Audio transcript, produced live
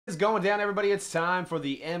It's going down, everybody. It's time for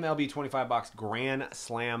the MLB 25 box Grand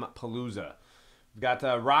Slam Palooza. We've got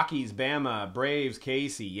Rockies, Bama, Braves,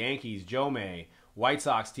 Casey, Yankees, Joe May, White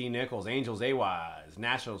Sox, T. Nichols, Angels, AWise,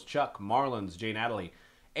 Nationals, Chuck, Marlins, J. Natalie,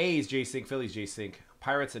 A's, J. Sink, Phillies, J. Sink,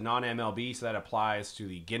 Pirates, and non-MLB, so that applies to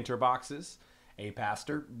the Ginter boxes, A.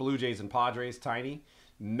 Pastor, Blue Jays and Padres, Tiny,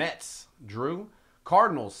 Mets, Drew,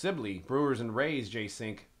 Cardinals, Sibley, Brewers and Rays, J.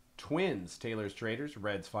 Sink, Twins, Taylor's Traders,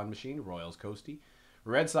 Reds, Fun Machine, Royals, Coastie,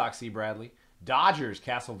 Red Sox, C. Bradley, Dodgers,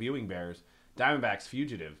 Castle Viewing Bears, Diamondbacks,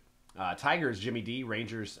 Fugitive, Tigers, Jimmy D,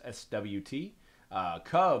 Rangers, SWT,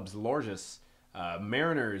 Cubs, Lorges,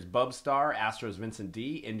 Mariners, Bubstar, Astros, Vincent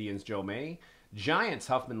D, Indians, Joe May, Giants,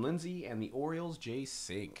 Huffman, Lindsay, and the Orioles, J.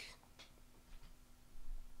 Sink.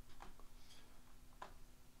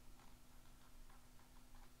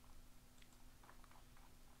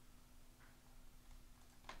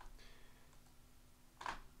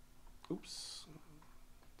 Oops.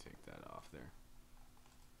 Take that off there.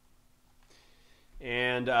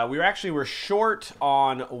 And we're short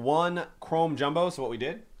on one Chrome Jumbo, so what we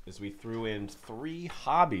did is we threw in 3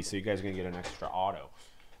 hobbies, so you guys are going to get an extra auto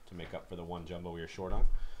to make up for the one Jumbo we were short on.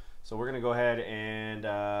 So we're going to go ahead and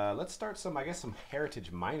let's start some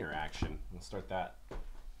Heritage Minor action. We'll start that.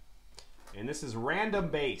 And this is random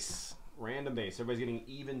base. Random base. Everybody's getting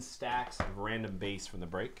even stacks of random base from the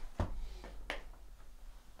break,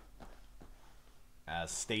 as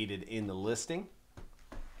stated in the listing.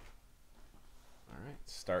 All right,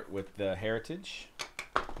 start with the Heritage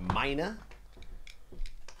Minor.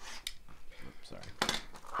 Oops, sorry.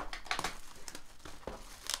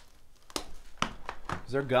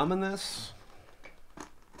 Is there gum in this?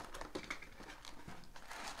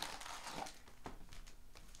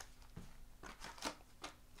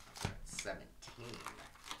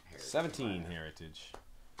 $17 Heritage.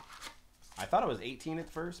 I thought it was 18 at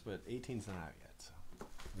first, but 18's not out yet. So.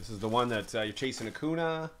 This is the one that you're chasing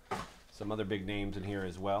Acuna. Some other big names in here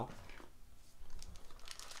as well.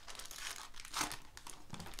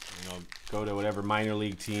 You know, go to whatever minor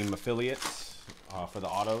league team affiliates for the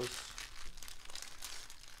autos.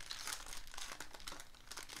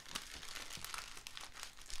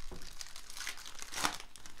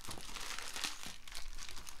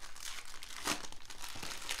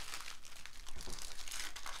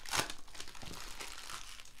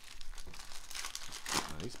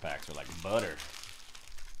 These packs are like butter.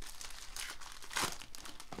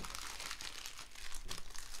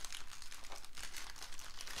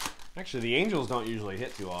 Actually, the Angels don't usually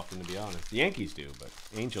hit too often, to be honest. The Yankees do, but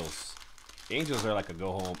the Angels are like a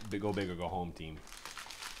go big or go home team.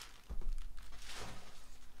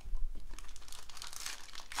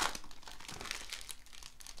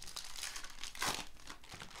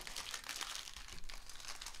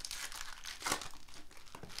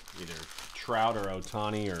 Either Trout or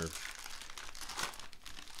Ohtani, or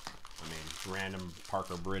random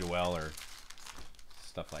Parker Bridwell or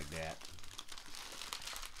stuff like that.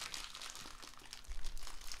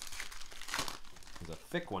 There's a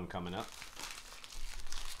thick one coming up.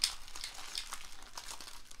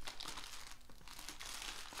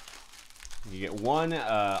 You get one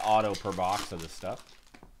auto per box of this stuff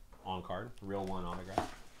on card, real one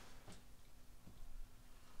autograph.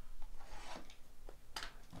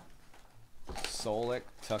 Solik,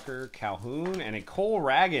 Tucker, Calhoun, and a Cole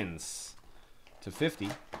Ragans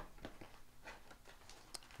 /50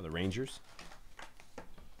 for the Rangers.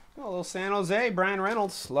 Oh, a little San Jose, Brian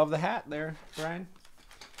Reynolds. Love the hat there, Brian.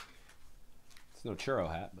 It's no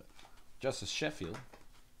churro hat, but Justice Sheffield.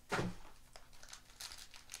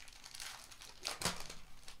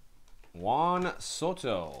 Juan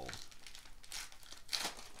Soto.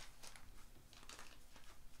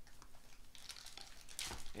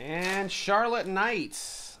 And Charlotte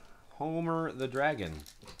Knights, Homer the Dragon.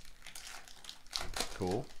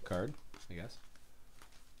 Cool card, I guess.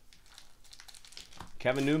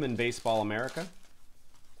 Kevin Newman, Baseball America.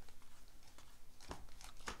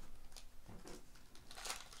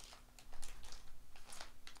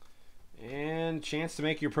 And chance to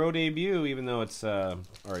make your pro debut, even though it's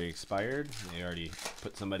already expired. They already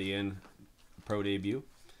put somebody in pro debut.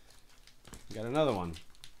 Got another one.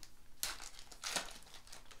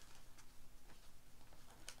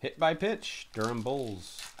 Hit by pitch, Durham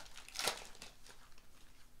Bulls.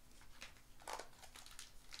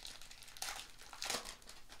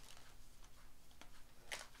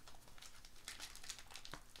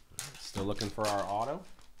 Still looking for our auto.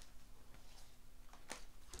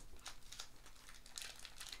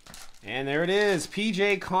 And there it is,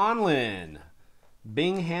 PJ Conlin,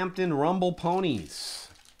 Binghamton Rumble Ponies.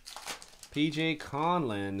 PJ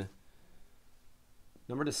Conlin,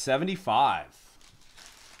 number /75.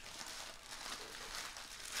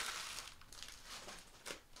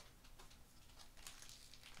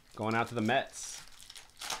 going out to the Mets.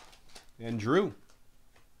 And Drew.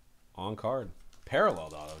 On card.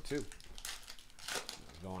 Paralleled auto, too.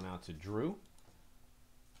 Going out to Drew.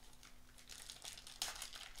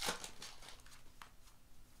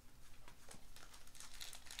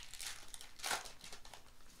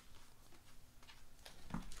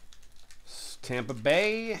 Tampa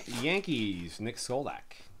Bay Yankees, Nick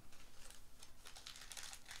Skolak.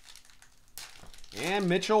 And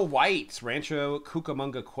Mitchell White, Rancho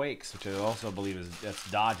Cucamonga Quakes, which I also believe is that's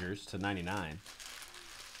Dodgers to 99.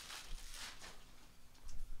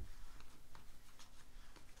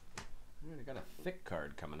 I got a thick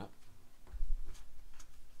card coming up.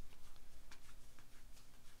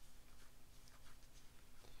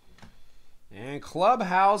 And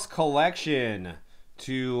Clubhouse Collection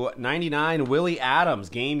to 99, Willie Adams,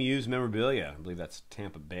 game used memorabilia. I believe that's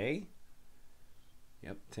Tampa Bay.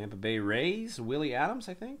 Yep, Tampa Bay Rays, Willie Adams,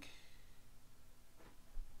 I think.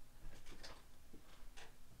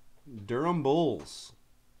 Durham Bulls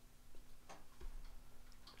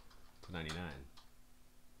to 99.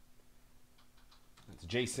 That's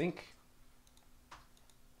J Sink.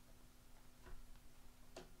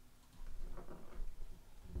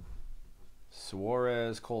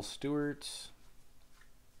 Suarez, Cole Stewart.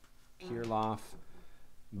 Kirilloff.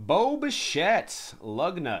 Bo Bichette,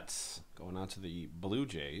 Lugnuts, going out to the Blue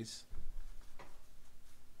Jays.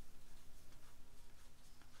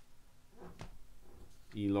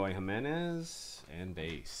 Eloy Jimenez and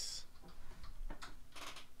base.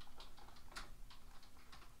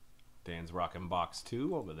 Dan's rocking box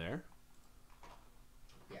 2 over there.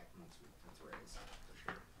 Yeah, that's Rays for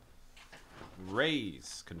sure.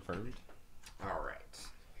 Rays confirmed. All right.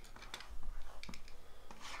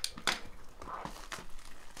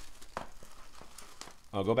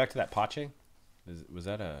 Oh, go back to that Pache. Was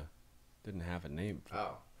that a... Didn't have a name.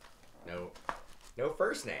 Oh. No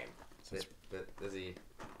first name. Does he...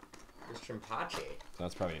 Christian Pache. So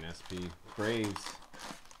that's probably an SP. Braves.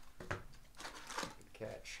 Good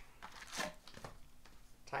catch.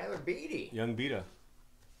 Tyler Beatty. Young Beta.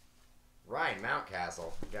 Ryan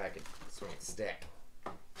Mountcastle. The guy could swing a stick.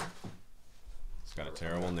 It's got a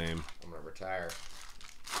terrible name. I'm going to retire.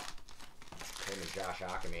 Him and Josh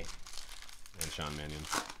Ockamy. And Sean Mannion.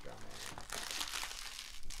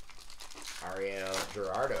 Ariel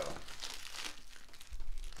Gerardo.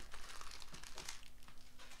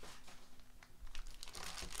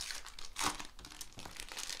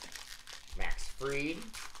 Max Fried.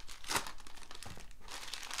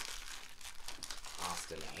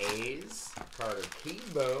 Austin Hayes. Carter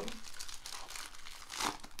Kieboom.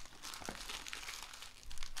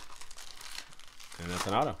 And that's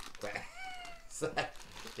an auto.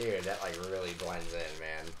 Dude, that like really blends in,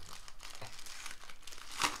 man.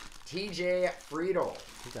 TJ Friedel.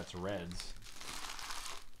 I think that's Reds.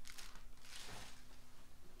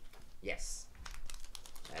 Yes.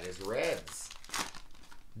 That is Reds.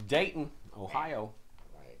 Dayton, Ohio.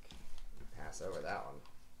 Like, pass over that one.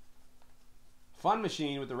 Fun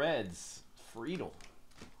Machine with the Reds. Friedel.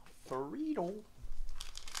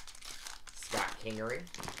 Scott Kingery.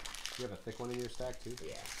 You have a thick one in your stack, too?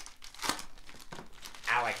 Yeah.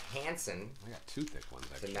 Alec Hansen. I got 2 thick ones,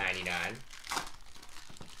 actually. To 99.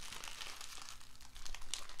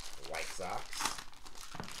 White Sox.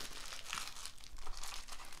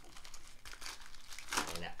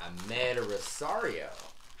 And Ahmed Rosario.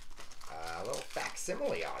 A little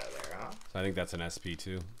facsimile auto there, huh? So I think that's an SP,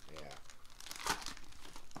 too. Yeah.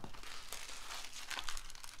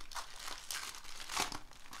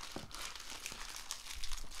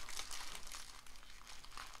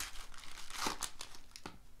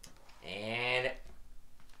 And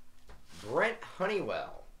Brent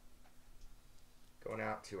Honeywell. Going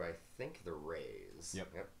out to, I think, the Rays.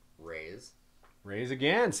 Yep. Rays. Rays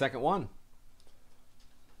again, second one.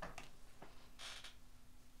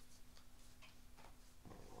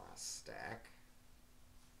 Last stack.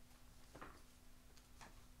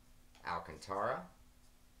 Alcantara.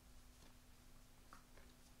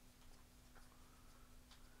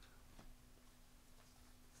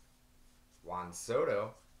 Juan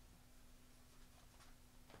Soto.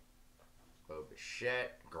 Bo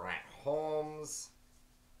Bichette. Grant Holmes.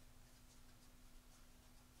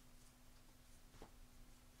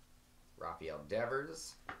 Rafael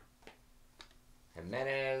Devers.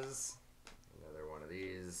 Jimenez. Another one of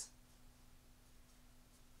these.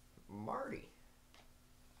 Marty.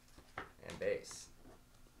 And base.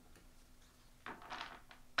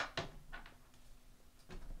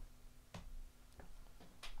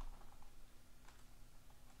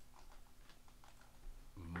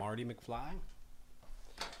 Marty McFly.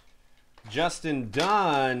 Justin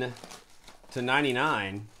Dunn to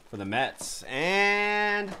 99 for the Mets.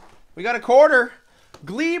 And we got a quarter.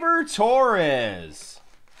 Gleyber Torres.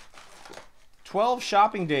 12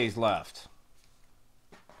 shopping days left.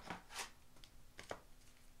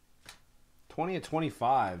 20 of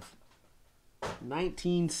 25.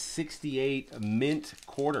 1968 mint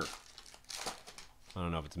quarter. I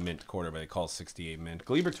don't know if it's mint quarter, but they call it 68 mint.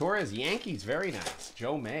 Gleyber Torres, Yankees, very nice.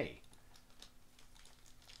 Joe May.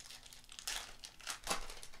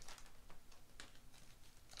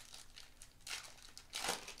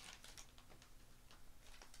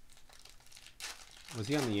 Was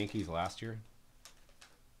he on the Yankees last year?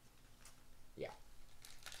 Yeah.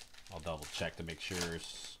 I'll double check to make sure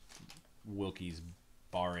Wilkie's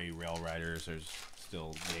Barre Rail Riders are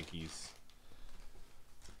still Yankees.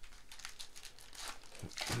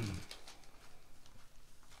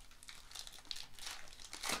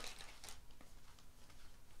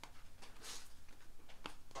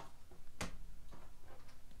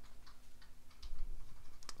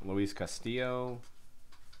 Luis Castillo.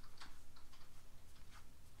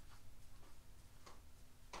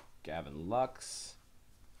 Gavin Lux.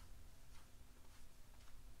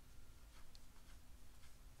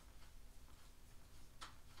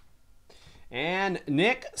 And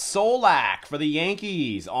Nick Solak for the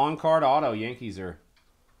Yankees. On-card auto. Yankees are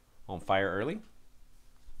on fire early.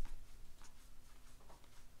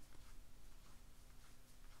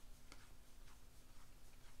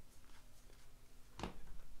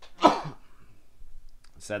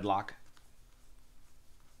 Sedlock.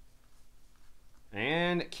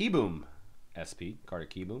 And Keyboom. SP. Carter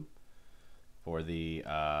Keyboom. For the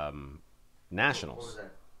Nationals. What was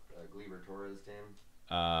that Gleyber Torres team?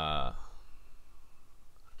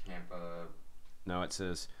 Tampa. No, it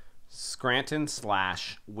says Scranton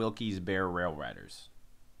 / Wilkie's Bear Rail Riders.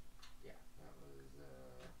 Yeah, that was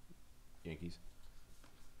Yankees.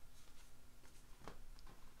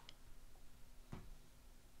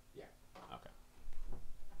 Yeah. Okay.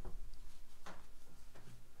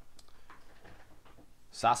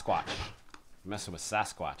 Sasquatch. Messing with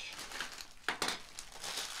Sasquatch.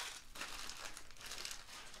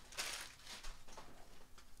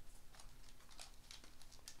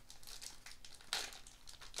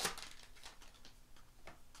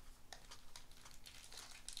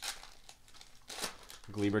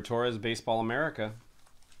 Gleyber Torres, Baseball America.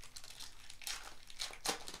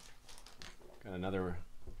 Got another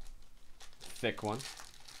thick one.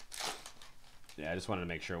 Yeah, I just wanted to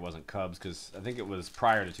make sure it wasn't Cubs because I think it was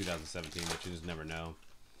prior to 2017, but you just never know.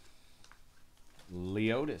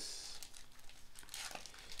 Leotis.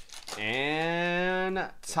 And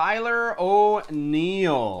Tyler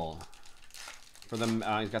O'Neill. For the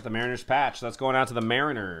he's got the Mariners patch. So that's going out to the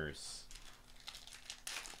Mariners.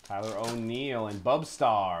 Tyler O'Neill and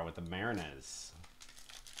Bubstar with the Mariners.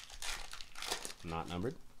 Not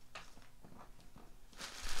numbered.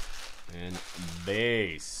 And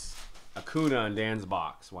base. Acuna in Dan's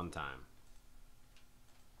box one time.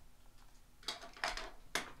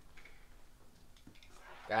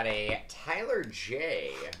 Got a Tyler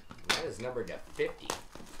J. That is numbered to 50.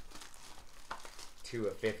 2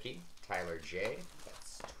 of 50. Tyler J.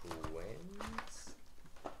 That's Twins.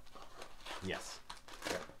 Yes.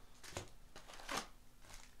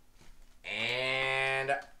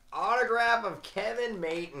 And autograph of Kevin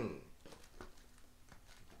Mayton.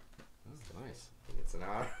 That's nice. I think it's an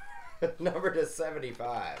auto. Number to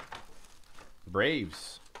 75.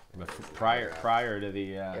 Braves. Prior to the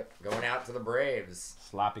Yep, going out to the Braves.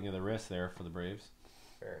 slapping of the wrist there for the Braves.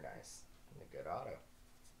 Very nice. And a good auto.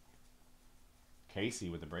 Casey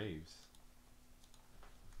with the Braves.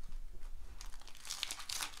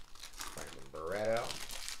 Franklin Barreto.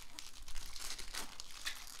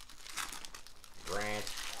 Grant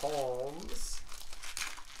Holmes.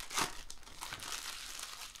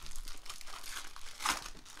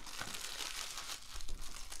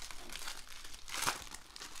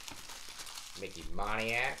 Mickey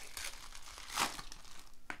Moniak.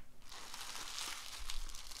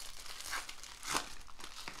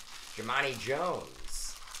 Jamani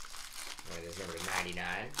Jones. That is number 99.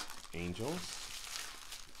 Angels.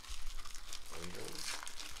 Angels.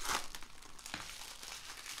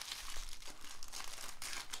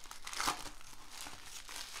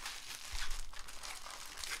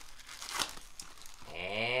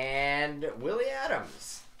 And Willie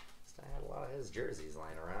Adams. I have a lot of his jerseys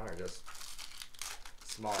lying around, or just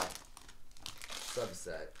small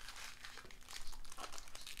subset.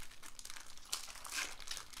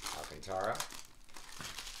 Alcantara.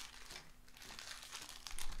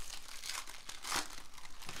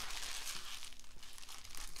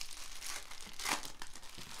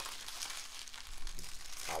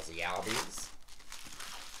 Ozzy Albies.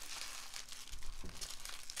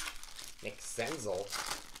 Nick Senzel.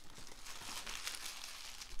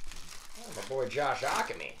 Oh, my boy Josh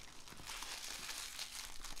Ockamy.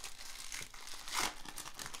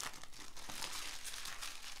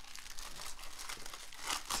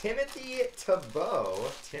 Timothy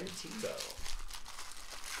Tebow. Tim Tebow.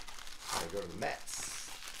 Gonna go to the Mets.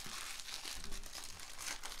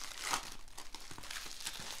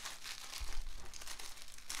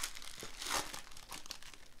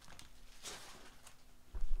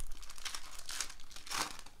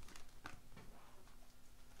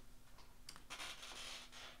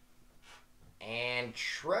 And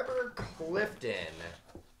Trevor Clifton.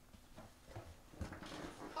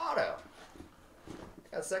 Auto.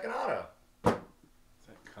 Got a second auto. Is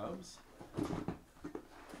that Cubs?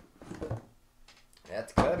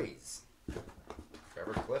 That's Cubbies.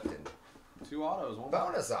 Trevor Clifton. 2 autos. One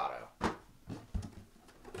Bonus auto.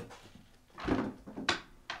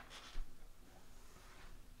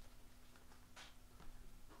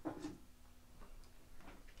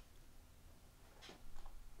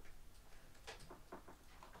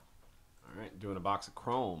 All right, doing a box of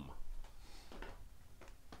Chrome.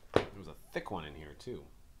 There was a thick one in here too.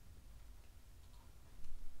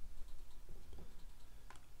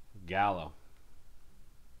 Gallo.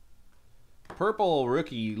 Purple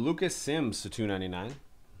rookie Lucas Sims to 299.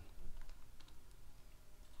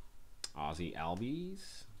 Ozzy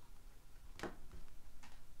Albies.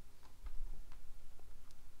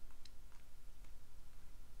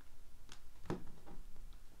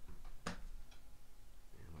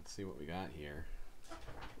 Let's see what we got here.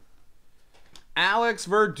 Alex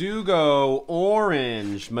Verdugo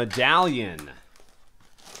orange medallion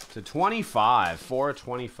to 25.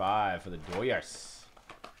 4/25 for the Doyers.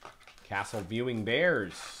 Castle Viewing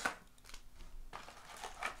Bears.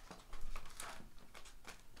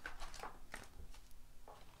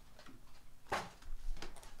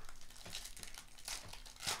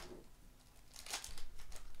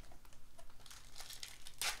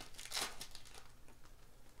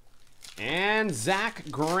 And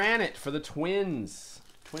Zach Granite for the Twins.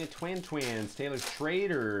 Twins. Taylor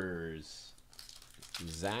Traders.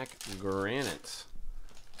 Zach Granite.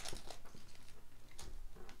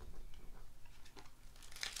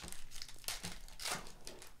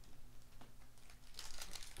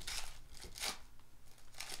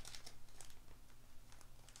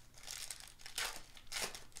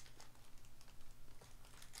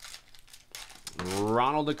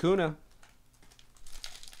 Ronald Acuna.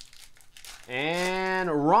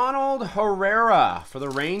 And Ronald Herrera for the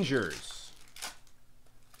Rangers.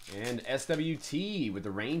 And SWT with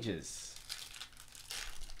the Ranges.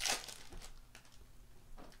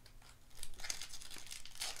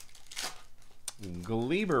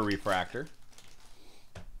 Gleber refractor.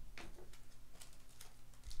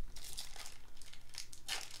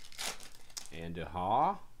 And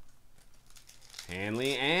DeHaw.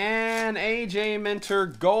 Hanley and AJ Minter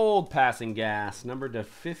gold passing gas, numbered to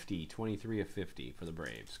 50, 23/50 for the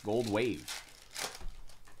Braves. Gold wave.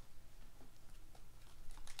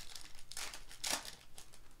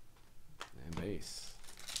 And base.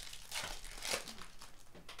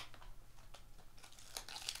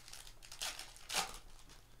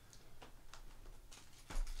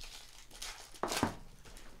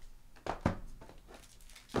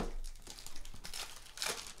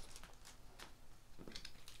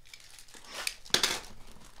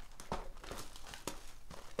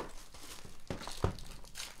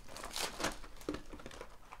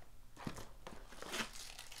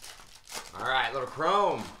 All right, little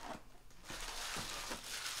Chrome.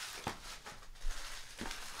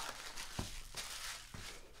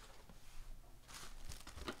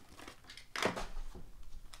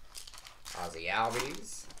 Ozzy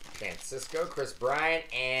Albies, Francisco, Chris Bryant,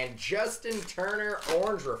 and Justin Turner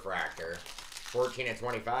orange refractor.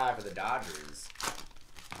 14/25 for the Dodgers.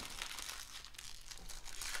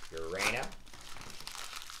 Urena.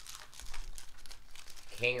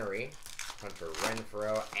 Kingery. Hunter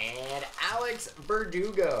Renfroe, and Alex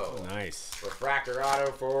Verdugo. Nice. Refractor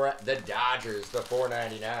auto for the Dodgers to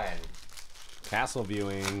 499. Castle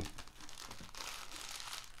viewing.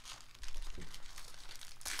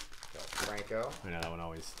 Franco. I know that one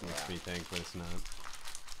always makes me think, but it's not.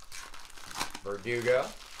 Verdugo.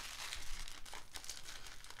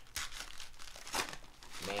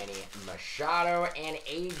 Manny Machado and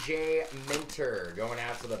AJ Minter going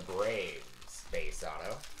out to the Braves. Base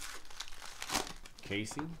auto.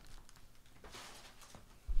 Casey.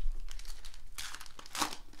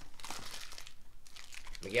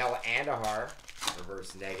 Miguel Andahar,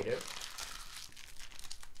 reverse negative.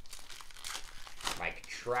 Mike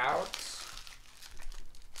Trout.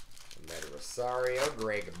 Meta Rosario,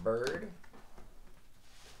 Greg Bird.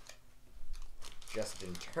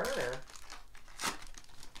 Justin Turner.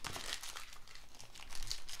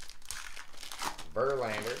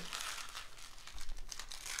 Verlander.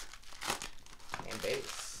 And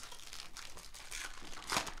base.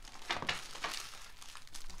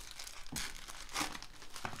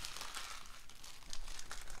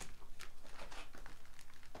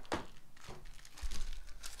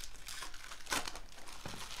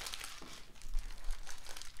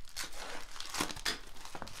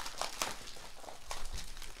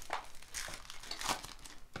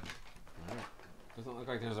 Doesn't look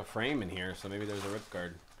like there's a frame in here, so maybe there's a rip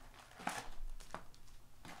card.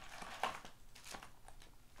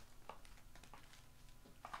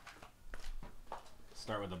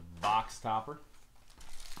 Start with a box topper.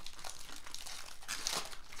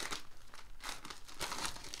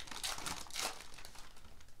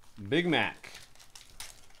 Big Mac.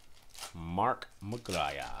 Mark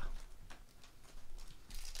McGuire.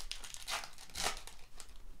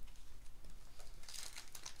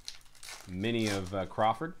 Mini of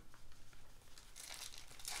Crawford.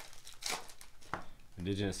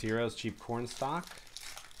 Indigenous Heroes, cheap corn stock.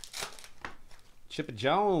 Chippa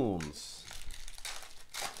Jones.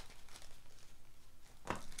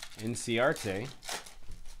 NCarte.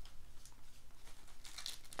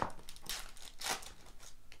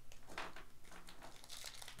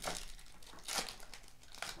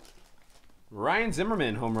 Ryan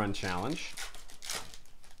Zimmerman Home Run Challenge.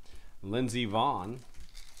 Lindsey Vaughn.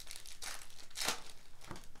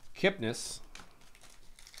 Kipnis.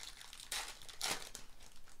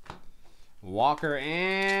 Walker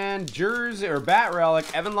and jersey or bat relic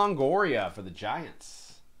Evan Longoria for the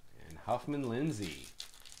Giants. And Huffman Lindsay.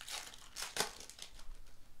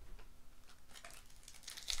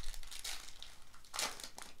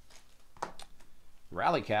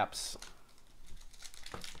 Rally caps.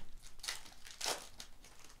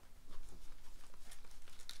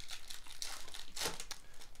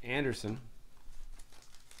 Anderson.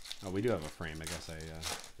 Oh, we do have a frame. I guess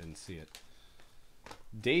I didn't see it.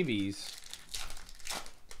 Davies.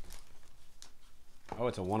 Oh,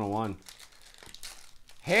 it's a 101.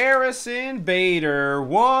 Harrison Bader,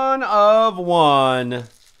 1 of 1.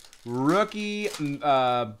 Rookie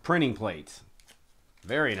printing plate.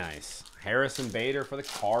 Very nice. Harrison Bader for the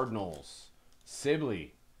Cardinals.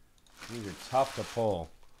 Sibley. These are tough to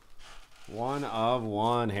pull. 1 of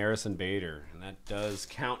 1 Harrison Bader. And that does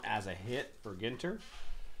count as a hit for Ginter.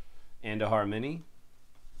 And a Harmony.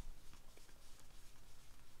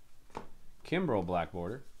 Kimbrel black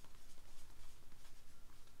border.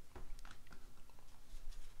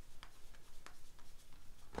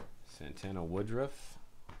 Santana Woodruff.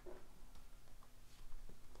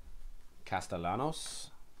 Castellanos.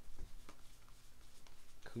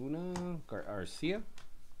 Kuna Garcia.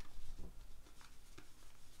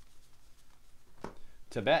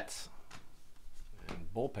 Tibet. And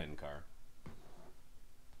bullpen car.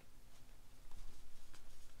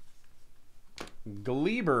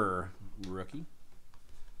 Gleber rookie.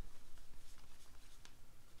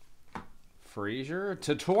 Frazier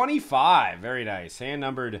to 25. Very nice. Hand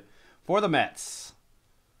numbered for the Mets.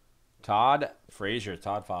 Todd Frazier.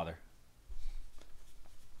 Todd Father.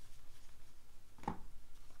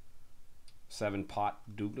 7-pot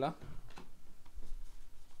Dougla.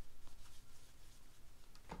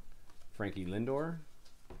 Frankie Lindor.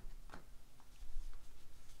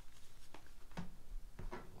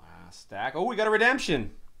 Last stack. Oh, we got a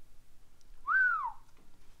redemption.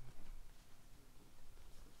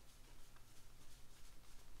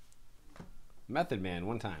 Method Man,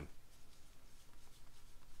 one time.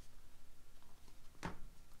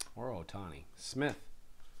 Or Ohtani. Smith.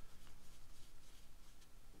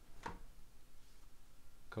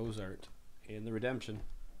 Cozart. And the redemption.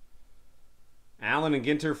 Allen and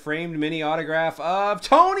Ginter framed mini autograph of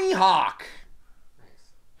Tony Hawk.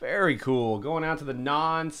 Nice. Very cool. Going out to the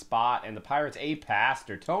non-spot and the Pirates A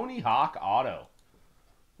Pastor. Tony Hawk auto.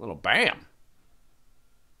 Little bam.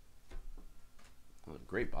 Oh,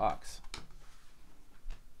 great box.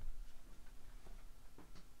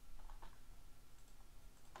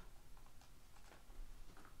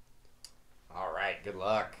 All right, good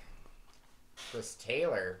luck. Chris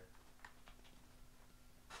Taylor.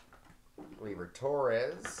 Weaver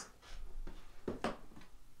Torres.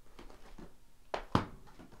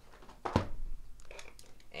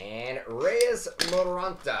 And Reyes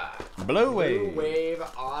Moranta. Blue Wave. Blue Wave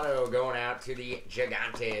auto going out to the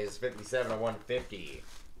Gigantes. 57 of 150.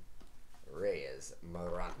 Reyes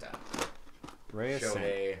Moranta. Reyes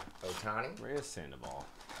Shohei Ohtani. Reyes Sandoval.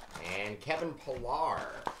 And Kevin Pillar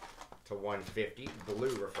to 150.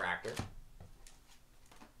 Blue refractor.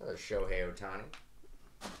 Another Shohei Ohtani.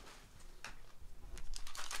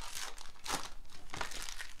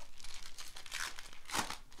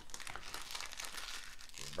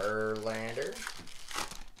 Verlander.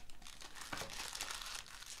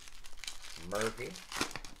 Murphy.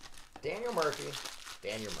 Daniel Murphy.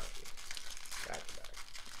 Daniel Murphy. Back to back.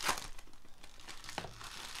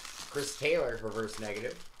 Chris Taylor, reverse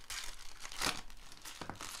negative.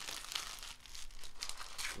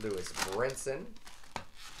 Lewis Brinson.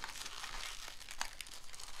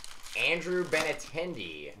 Andrew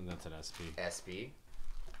Benintendi. And that's an SP. SP.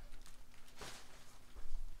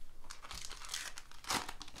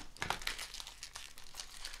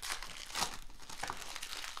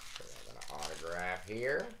 An autograph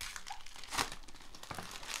here.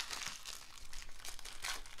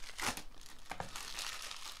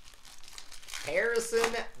 Harrison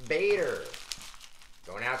Bader.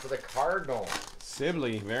 Going out to the Cardinals.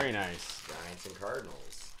 Sibley, very nice. Giants and Cardinals.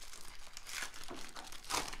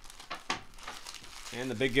 And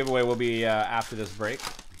the big giveaway will be after this break.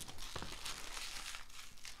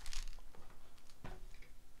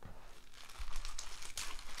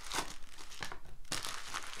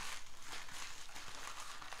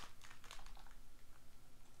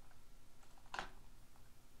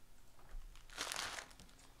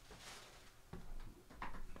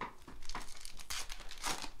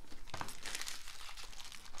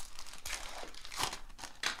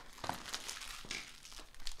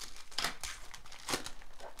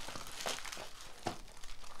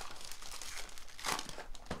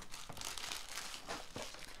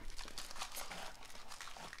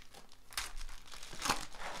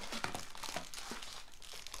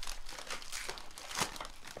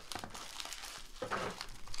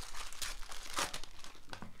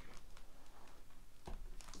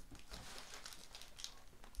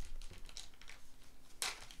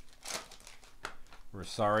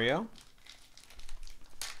 Rosario.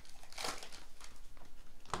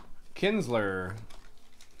 Kinsler.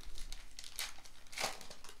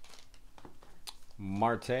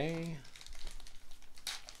 Marte.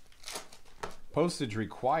 Postage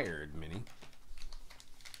required, mini.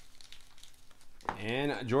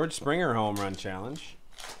 And George Springer home run challenge.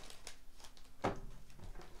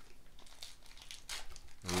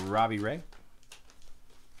 Robbie Ray.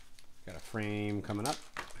 Got a frame coming up.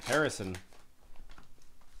 Harrison.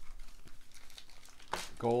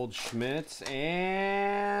 Goldschmidt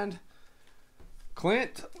and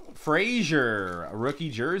Clint Frazier, a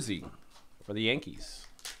rookie jersey for the Yankees.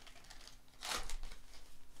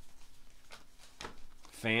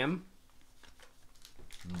 Pham,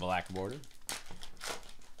 black border.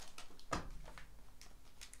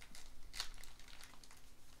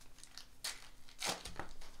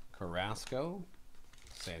 Carrasco,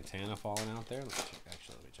 Santana falling out there. Let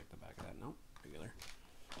me check the back of that. Nope, regular.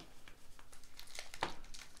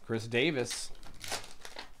 Chris Davis.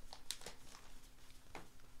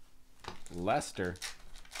 Lester.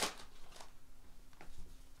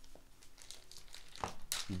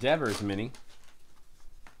 Devers mini.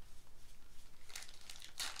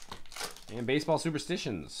 And baseball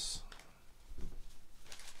superstitions.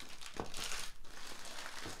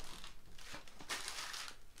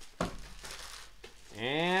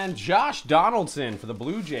 And Josh Donaldson for the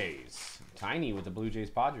Blue Jays. Tiny with the Blue Jays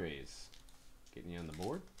Padres. Getting you on the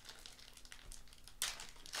board.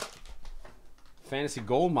 Fantasy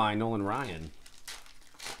Gold Mine, Nolan Ryan.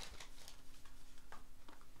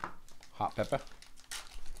 Hot Pepper.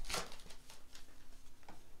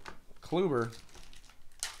 Kluber.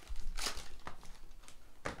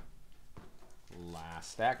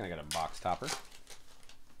 Last stack, and I got a box topper.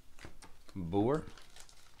 Boer.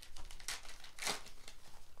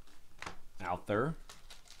 Out there.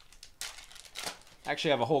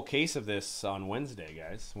 Actually, I have a whole case of this on Wednesday,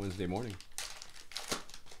 guys. Wednesday morning.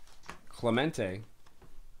 Clemente.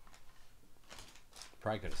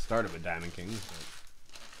 Probably could have started with Diamond Kings,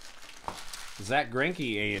 but Zach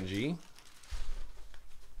Greinke, A&G.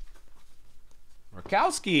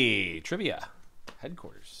 Rakowski, Trivia,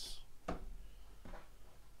 Headquarters.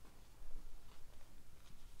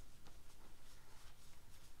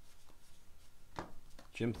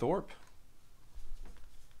 Jim Thorpe.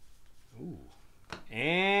 Ooh.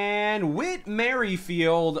 And Whit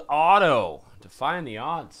Merrifield, auto. Defying the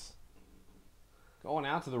odds. Going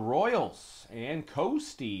out to the Royals. And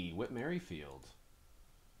Coasty, Whit Merrifield.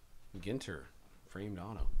 Ginter, framed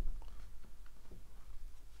auto.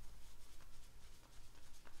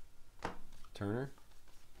 Turner.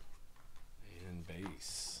 And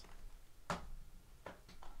base.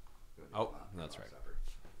 Oh, that's right.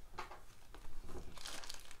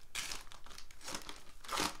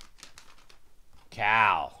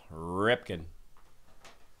 Cal Ripken.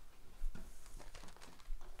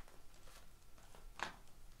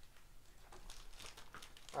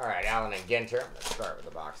 All right, Allen and Ginter. Let's start with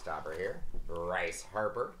the box topper here. Bryce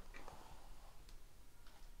Harper.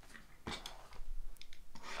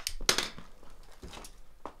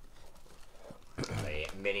 A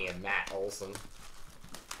mini of Matt Olson.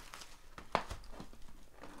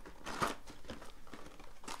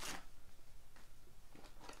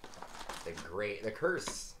 The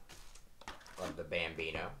curse of the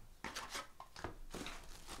Bambino.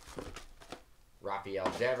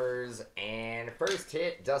 Rafael Devers, and first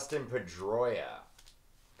hit, Dustin Pedroia.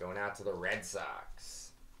 Going out to the Red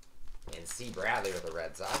Sox. And C. Bradley with the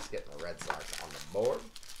Red Sox, getting the Red Sox on the board.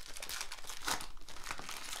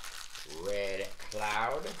 Red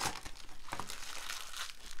Cloud.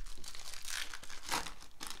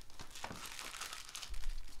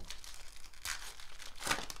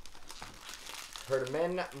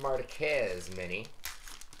 Herman Marquez mini.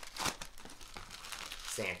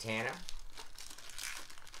 Santana.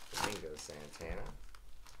 Domingo Santana.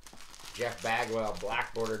 Jeff Bagwell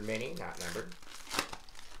black bordered mini, not numbered.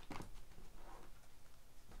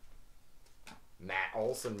 Matt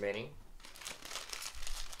Olson mini.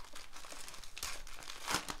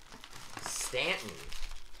 Stanton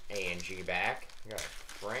A&G back. We got a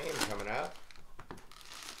frame coming up.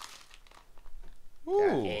 Ooh.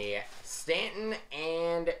 Got a Stanton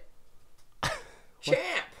and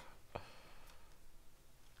Champ.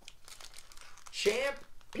 Champ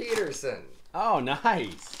Peterson. Oh,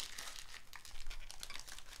 nice.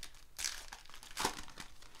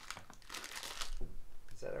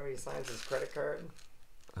 Is that how he signs his credit card?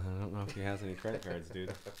 I don't know if he has any credit cards,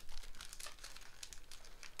 dude.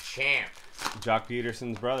 Champ. Jock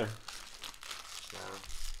Peterson's brother. No.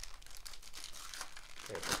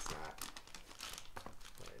 If it's not.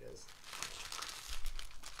 There it is.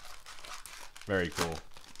 Very cool.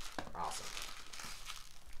 Awesome.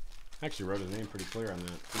 Actually wrote his name pretty clear on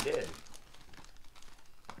that. He did.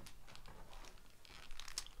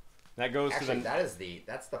 That goes Actually, to the...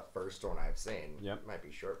 that's the first one I've seen. Yep. Might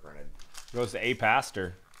be short printed. Goes to A.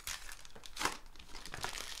 Pastor.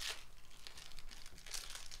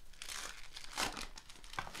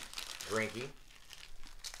 Grinky.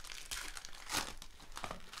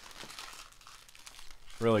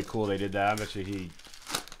 Really cool they did that. I bet you he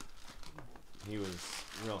was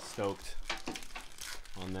real stoked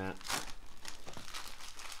on that.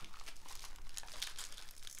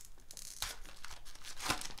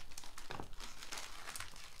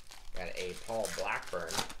 Got a Paul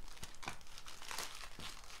Blackburn.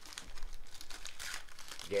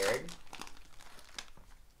 Gehrig.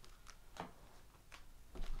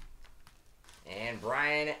 And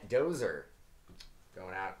Brian Dozier.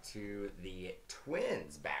 Going out to the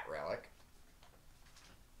Twins bat relic.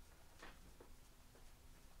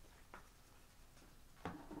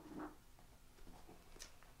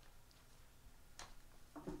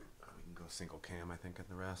 We can go single cam, I think, at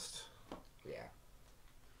the rest. Yeah.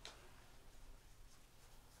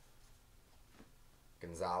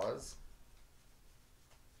 Gonzalez.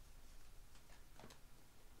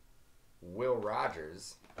 Will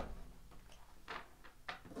Rogers.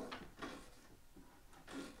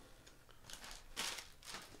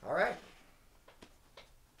 All right.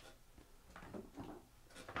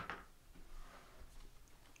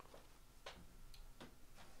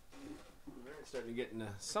 We're starting to get into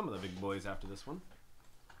some of the big boys after this one.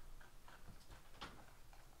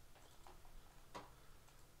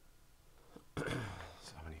 So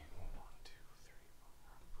how many? 1, 2, 3,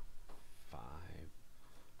 4, 5,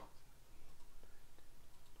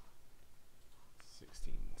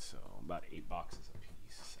 16. So about 8 boxes a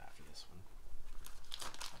piece after this one.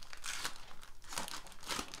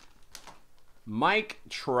 Mike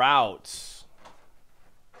Trout.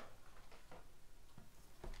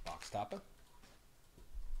 Box topper.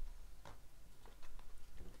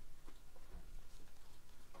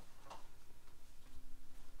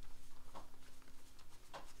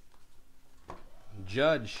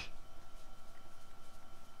 Judge.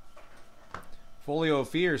 Folio of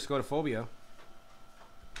Fear, Scotophobia.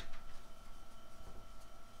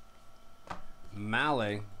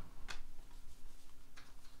 Malay.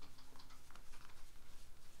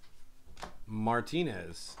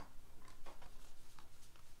 Martinez.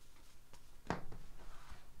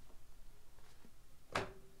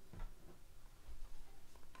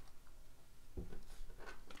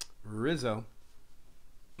 Rizzo.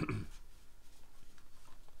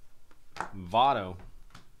 Votto.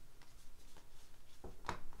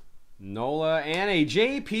 Nola and a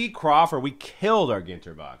J.P. Crawford. We killed our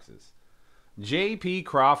Ginter boxes. J.P.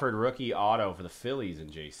 Crawford rookie auto for the Phillies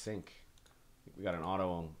and J Sync. We got an auto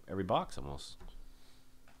on every box almost.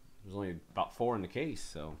 There's only about 4 in the case,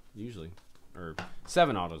 so usually. or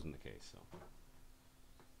 7 autos in the case. So.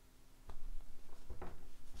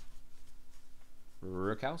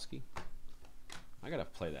 Rakowski. I gotta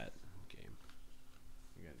play that game.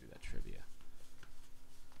 I gotta do that trivia.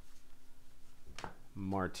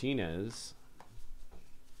 Martinez.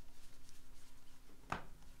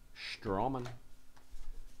 Strawman.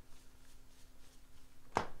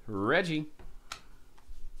 Reggie.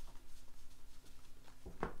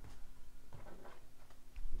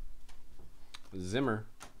 Zimmer.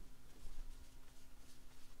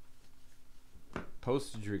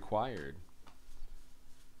 Postage required.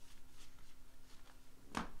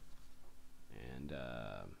 And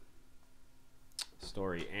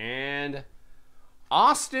Story. And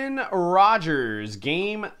Austin Rogers,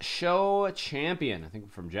 game show champion. I think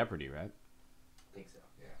from Jeopardy, right? I think so,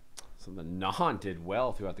 yeah. So the non did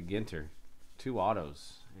well throughout the Ginter. 2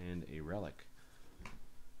 autos and a relic.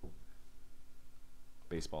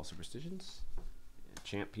 Baseball Superstitions.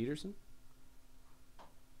 Champ Peterson.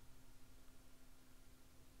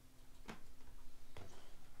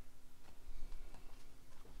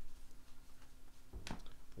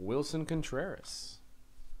 Wilson Contreras.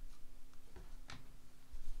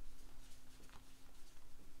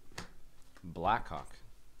 Blackhawk.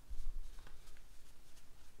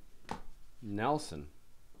 Nelson.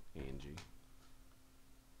 Angie.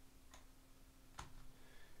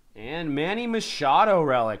 And Manny Machado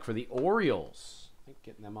relic for the Orioles. I think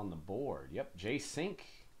getting them on the board. Yep, Jay Sink.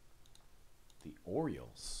 The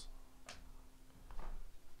Orioles.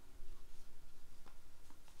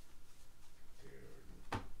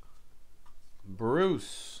 Dude.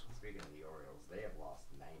 Bruce. Speaking of the Orioles, they have lost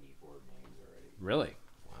 94 games already. Really?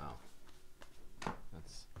 Wow.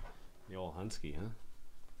 That's the old Hunsky, huh?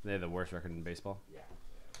 They have the worst record in baseball? Yeah.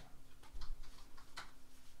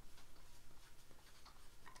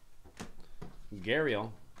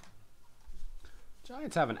 Gariel.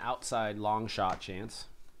 Giants have an outside long shot chance.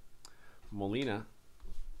 Molina.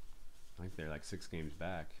 I think they're like 6 games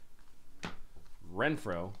back.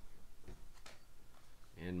 Renfro.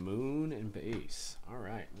 And Moon and Base. All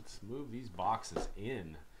right, let's move these boxes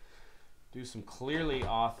in. Do some clearly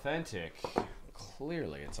authentic.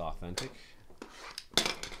 Clearly it's authentic.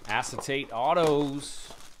 Acetate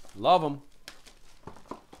autos. Love them.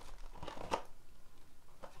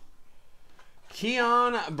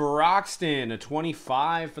 Keon Broxton, a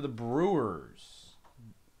 25 for the Brewers.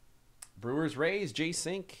 Brewers Rays, Jay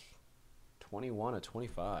Sink, 21 of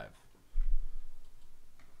 25.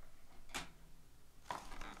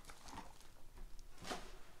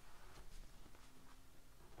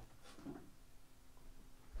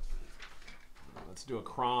 Let's do a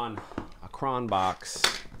cron box.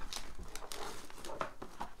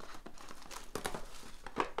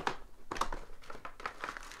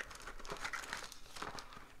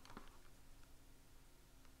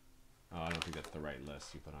 I don't think that's the right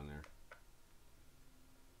list you put on there.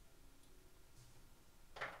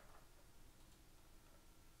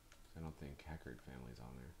 I don't think Heckard family's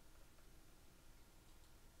on there.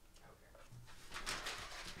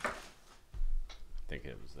 Okay. I think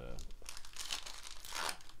it was the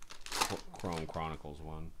Chrome Chronicles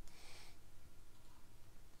one.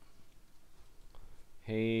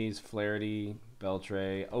 Hayes, Flaherty,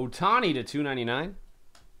 Beltre, Ohtani to 299.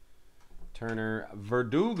 Turner,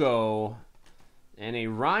 Verdugo, and a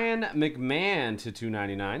Ryan McMahon to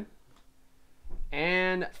 299.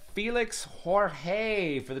 And Felix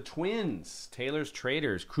Jorge for the Twins. Taylor's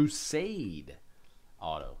Traders, Crusade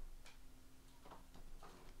auto.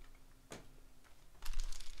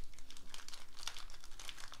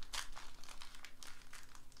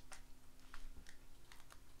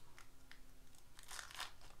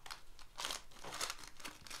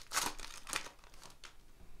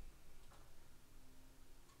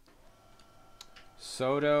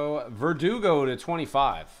 Soto, Verdugo to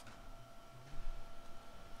 25.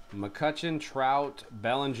 McCutchen, Trout,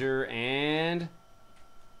 Bellinger, and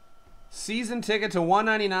season ticket to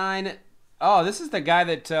 199. Oh, this is the guy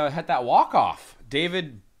that had that walk-off.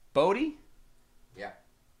 David Bodie? Yeah.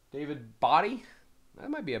 David Body? That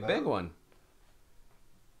might be a big one.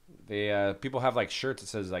 They people have like shirts that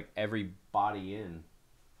says like every body in.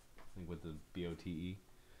 I think with the BOTE.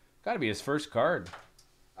 Got to be his first card.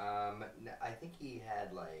 I think he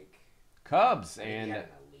had like Cubs he and had an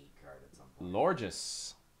elite card at some point.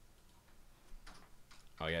 Lorges.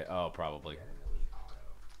 Oh yeah. Oh, probably. He had an elite auto.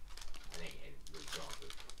 I think it was going for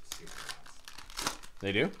super amounts.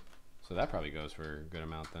 They do? So that probably goes for a good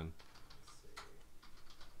amount then.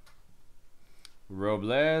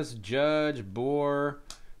 Robles, Judge, Boer,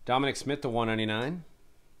 Dominic Smith to 199.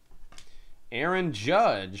 Aaron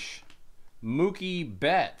Judge Mookie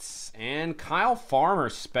Betts and Kyle Farmer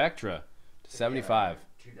Spectra to 75.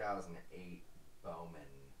 2008 Bowman.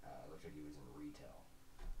 Looks like he was in retail.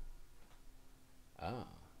 Oh.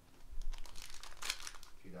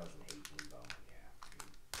 2018 Bowman, yeah.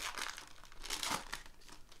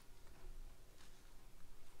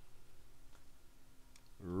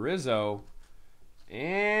 Rizzo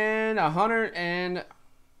and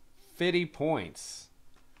 150 points.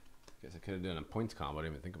 Guess I could have done a points combo. I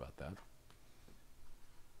didn't even think about that.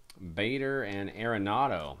 Bader and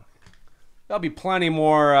Arenado. There'll be plenty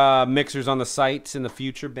more mixers on the sites in the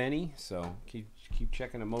future, Benny. So keep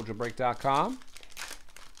checking at mojobreak.com.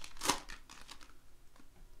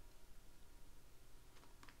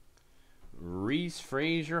 Reese,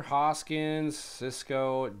 Frazier, Hoskins,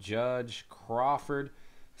 Cisco, Judge, Crawford,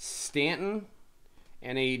 Stanton,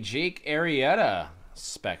 and a Jake Arrieta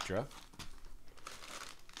Spectra.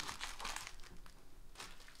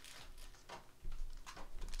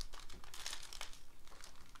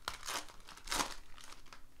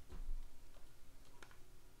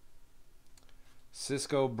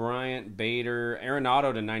 Cisco, Bryant, Bader,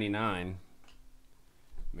 Arenado to 99.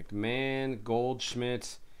 McMahon,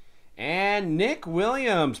 Goldschmidt, and Nick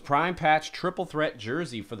Williams, prime patch triple threat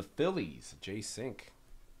jersey for the Phillies. J Sink.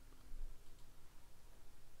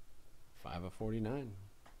 5 of 49.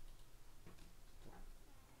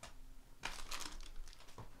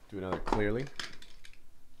 Do another clearly.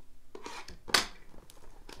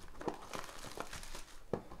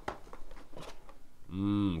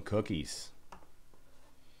 Cookies.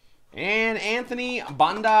 And Anthony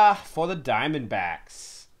Banda for the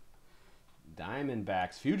Diamondbacks.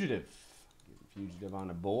 Diamondbacks. Fugitive. Fugitive on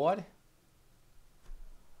the board.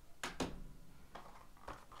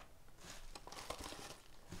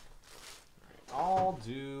 I'll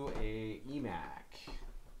do a EMAC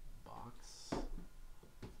box.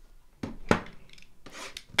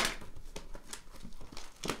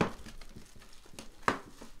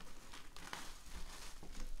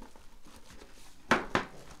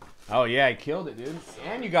 Oh yeah, I killed it, dude.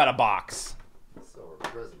 And you got a box. Silver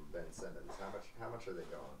Prism, Ben Simmons. How much are they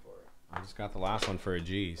going for? I just got the last one for a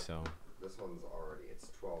G, so. This one's already,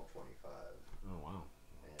 it's $12.25. Oh wow.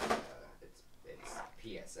 And it's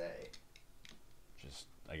PSA. Just,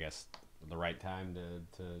 I guess, the right time to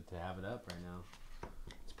have it up right now.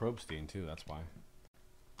 It's Probstein too, that's why.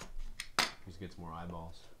 Just gets more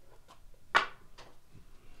eyeballs.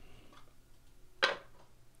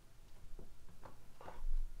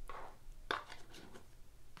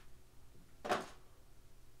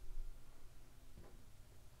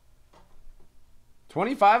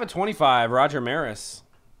 $25 of 25, Roger Maris.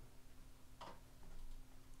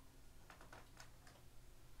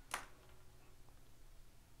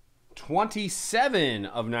 $27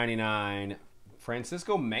 of 99,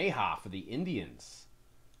 Francisco Mayha for the Indians.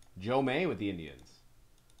 Joe May with the Indians.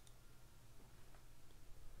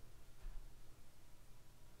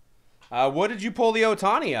 What did you pull the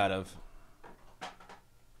Ohtani out of?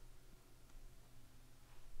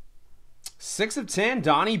 6 of 10,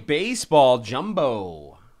 Donnie Baseball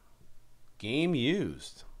Jumbo. Game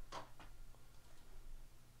used.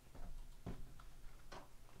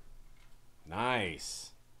 Nice.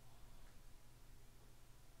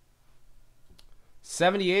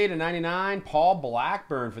 78 of 99, Paul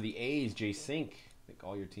Blackburn for the A's, J Sink. I think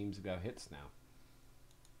all your teams have got hits now.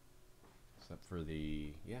 Except for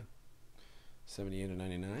the, 78 of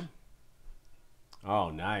 99. Oh,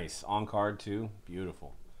 nice. On card too.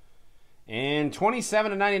 Beautiful. And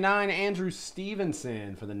 27 of 99, Andrew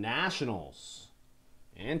Stevenson for the Nationals.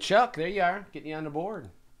 And Chuck, there you are, getting you on the board.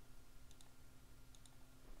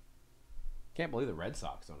 Can't believe the Red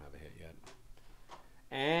Sox don't have a hit yet.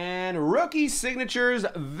 And rookie signatures,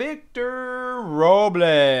 Victor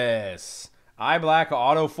Robles. Eye black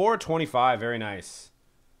auto, 425, very nice.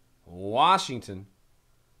 Washington.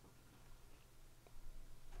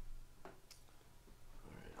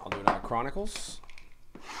 All right, I'll do it out Chronicles.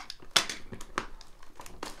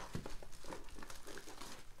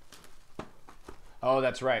 Oh,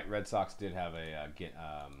 that's right. Red Sox did have a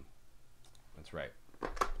that's right.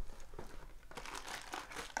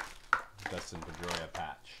 Dustin Pedroia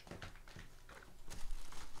patch.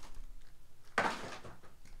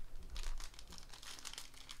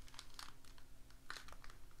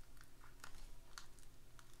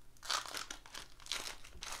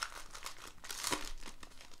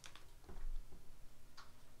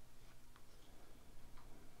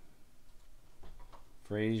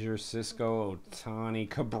 Frazier, Cisco, Ohtani,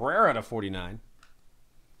 Cabrera to 49.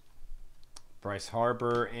 Bryce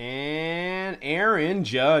Harper and Aaron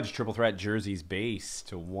Judge, triple threat jerseys base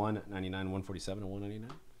to 199, 147, and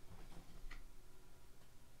 199.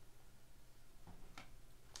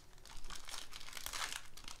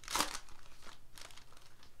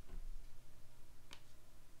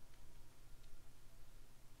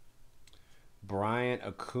 Bryant,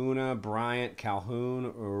 Acuna, Bryant,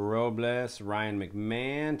 Calhoun, Robles, Ryan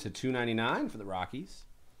McMahon to 299 for the Rockies.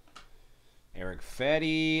 Eric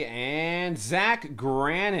Fetty and Zach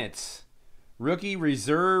Granite. Rookie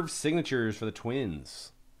reserve signatures for the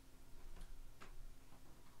Twins.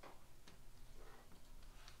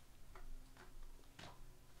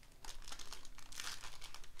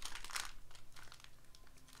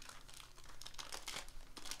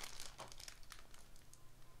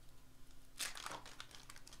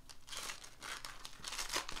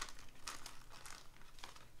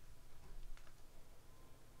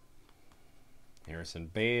 Harrison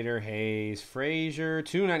Bader, Hayes, Frazier,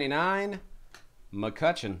 $2.99.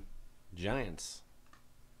 McCutchen, Giants.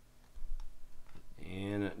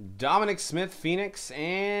 And Dominic Smith, Phoenix.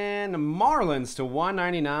 And Marlins to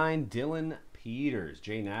 $1.99. Dylan Peters,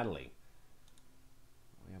 Jay Natalie.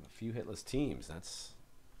 We have a few hitless teams. That's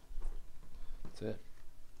it.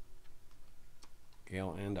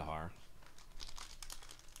 Gale Andahar.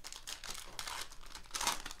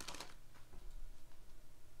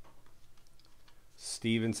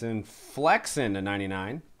 Stevenson flexing to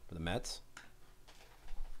 99 for the Mets.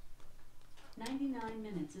 99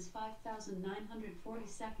 minutes is 5,940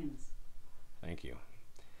 seconds. Thank you.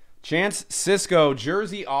 Chance Cisco,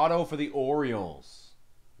 jersey auto for the Orioles.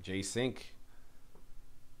 J Sink.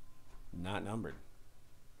 Not numbered.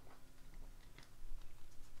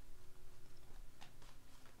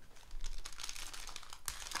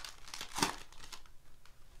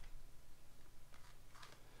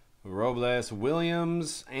 Robles,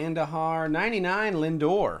 Williams, Andahar, 99,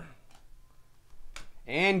 Lindor.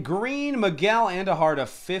 And green, Miguel Andahar to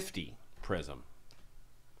 50, Prism.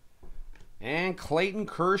 And Clayton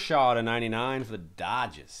Kershaw to 99 for the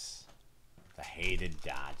Dodgers. The hated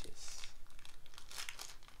Dodgers.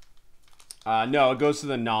 No, it goes to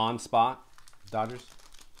the non-spot Dodgers.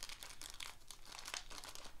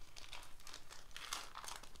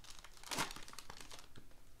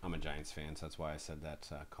 I'm a Giants fan, so that's why I said that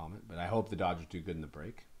comment. But I hope the Dodgers do good in the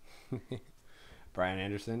break. Brian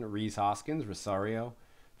Anderson, Rhys Hoskins, Rosario,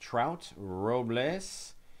 Trout,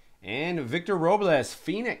 Robles, and Victor Robles,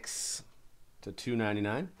 Phoenix to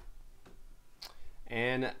 $2.99.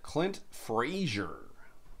 And Clint Frazier,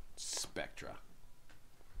 Spectra.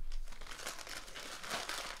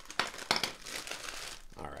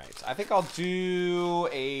 All right, I think I'll do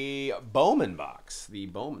a Bowman box. The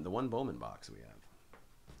one Bowman box we have.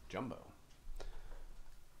 Jumbo.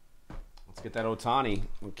 Let's get that Ohtani.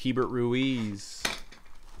 Keibert Ruiz.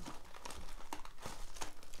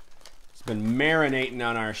 It's been marinating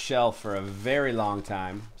on our shelf for a very long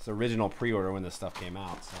time. It's the original pre-order when this stuff came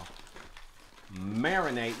out. So,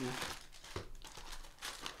 marinating.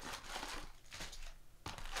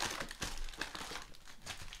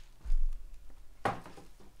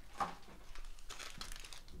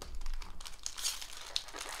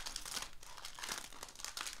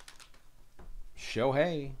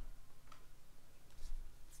 Shohei.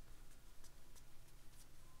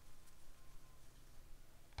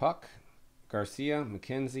 Puck, Garcia,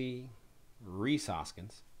 McKenzie, Rhys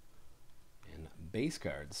Hoskins, and base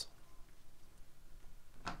cards.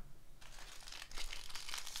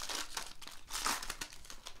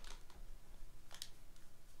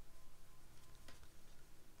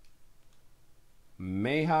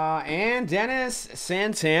 Meha and Dennis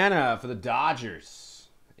Santana for the Dodgers.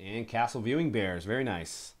 And Castle Viewing Bears. Very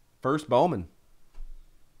nice. First Bowman.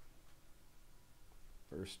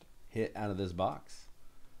 First hit out of this box.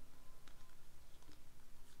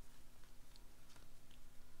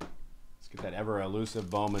 Let's get that ever elusive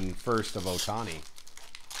Bowman first of Ohtani.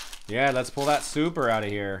 Yeah, let's pull that super out of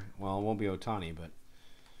here. Well, it won't be Ohtani, but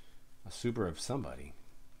a super of somebody.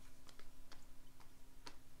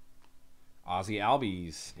 Ozzie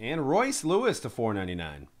Albies. And Royce Lewis to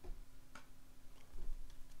 $4.99.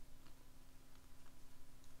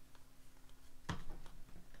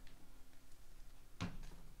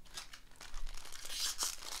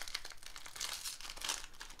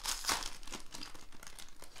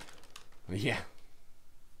 Yeah.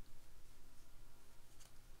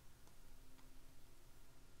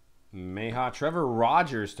 Meha, Trevor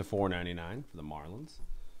Rogers to $4.99 for the Marlins.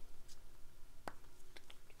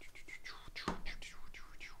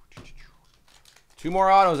 Two more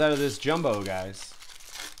autos out of this jumbo, guys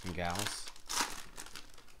and gals.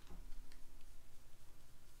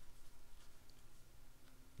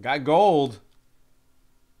 Got gold.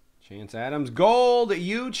 Chance Adams, gold,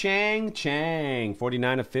 Yu Chang Chang,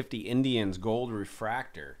 49 of 50, Indians, gold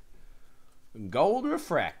refractor. Gold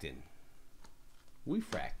refracting. We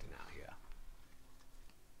fracting out here.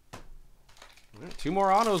 All right, two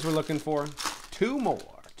more autos we're looking for. Two more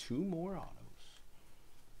autos.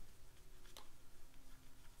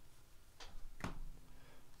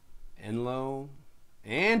 Enlow.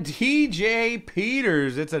 And DJ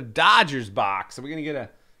Peters. It's a Dodgers box. Are we going to get a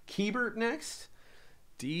Keybert next?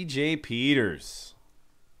 DJ Peters.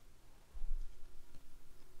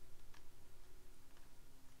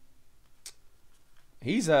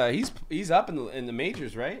 He's up in the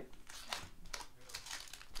majors, right?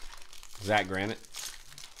 Zach Granite.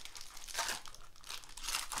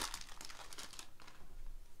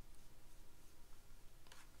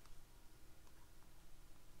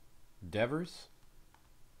 Devers.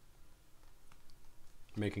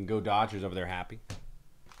 Making Go Dodgers over there happy.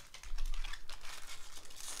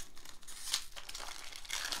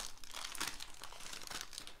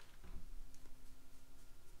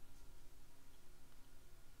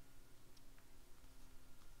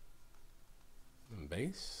 And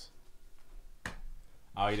base.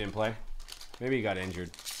 Oh, he didn't play? Maybe he got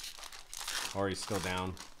injured. Or he's still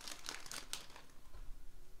down.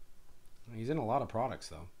 He's in a lot of products,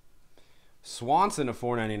 though. Swanson of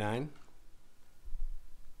 $4.99.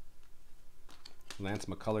 Lance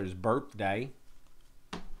McCullers' birthday.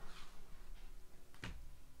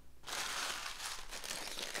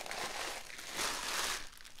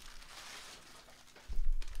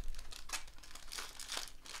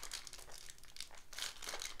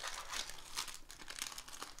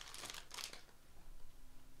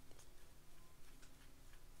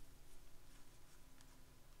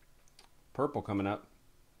 Purple coming up.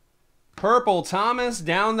 Purple Thomas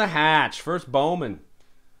down the hatch. First Bowman.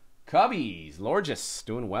 Cubbies. Lorgis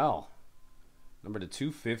doing well. Number to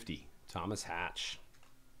 250. Thomas Hatch.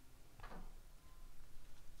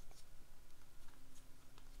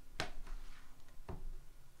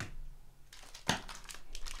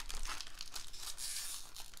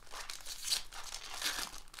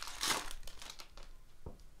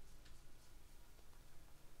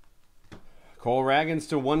 Cole Raggins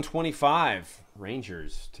to 125.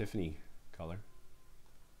 Rangers. Tiffany color.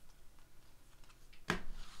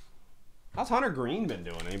 How's Hunter Green been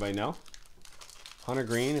doing? Anybody know? Hunter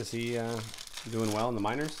Green, is he doing well in the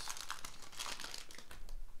minors?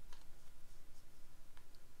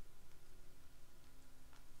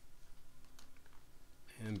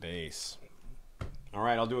 And base. All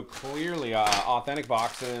right, I'll do a clearly authentic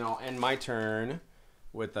box, and then I'll end my turn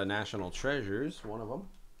with the National Treasures, one of them.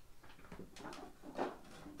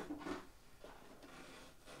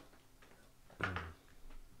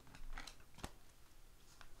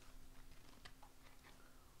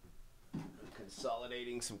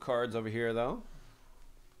 Consolidating some cards over here, though.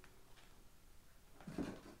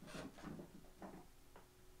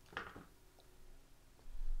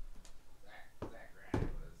 Zach Granite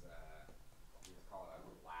was, he was called up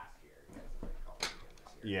last year. He hasn't been called again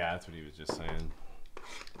this year. Yeah, that's what he was just saying.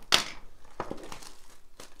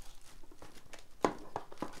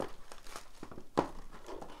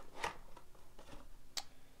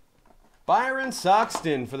 Byron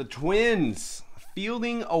Saxton for the Twins.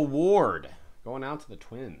 Fielding Award. Going out to the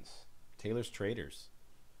Twins. Taylor's Traders.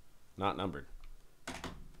 Not numbered. All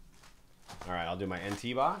right, I'll do my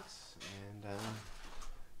NT box and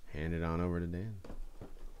hand it on over to Dan.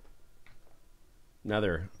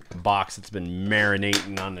 Another box that's been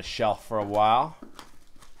marinating on the shelf for a while.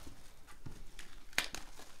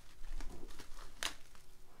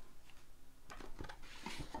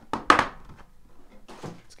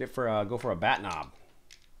 Let's go for a bat knob.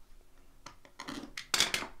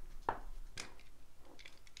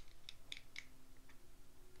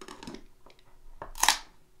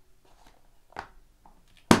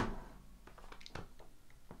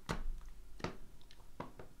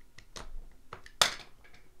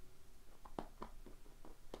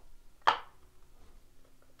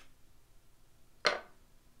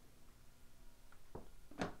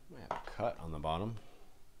 Cut on the bottom.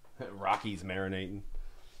 Rocky's marinating.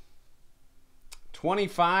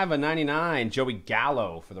 25 of 99. Joey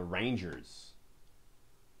Gallo for the Rangers.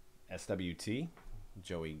 SWT.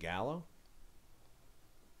 Joey Gallo.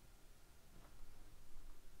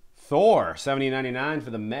 Thor 70-99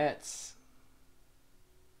 for the Mets.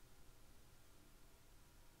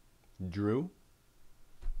 Drew.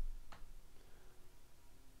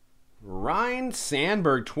 Ryan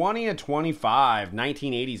Sandberg, 20 of 25,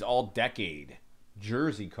 1980s all-decade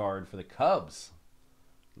jersey card for the Cubs.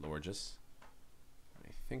 Lorgis. I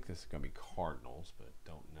think this is going to be Cardinals, but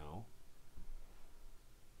don't know.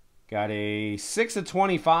 Got a 6 of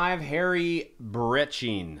 25, Harry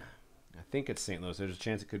Brechin. I think it's St. Louis. There's a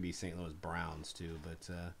chance it could be St. Louis Browns, too, but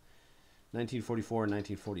 1944 and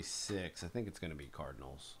 1946. I think it's going to be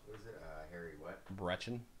Cardinals. What is it? Harry what?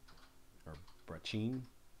 Brechin. Or Brechin.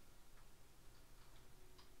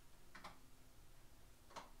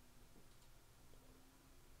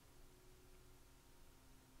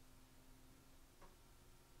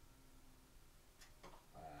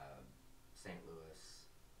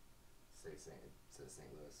 says St.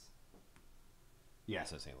 Louis. Yeah, it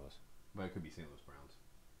says St. Louis. But it could be St. Louis Browns.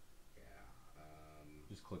 Yeah.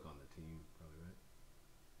 Just click on the team, probably, right?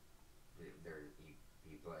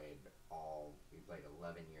 He played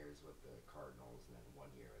 11 years with the Cardinals and then 1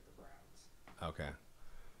 year with the Browns. Okay.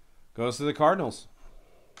 Goes to the Cardinals.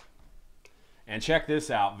 And check this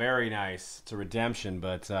out. Very nice. It's a redemption,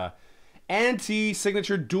 but NT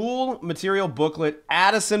signature dual material booklet.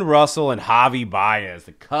 Addison Russell and Javi Baez.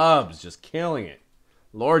 The Cubs just killing it.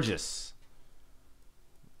 Lorgus.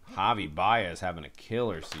 Javi Baez having a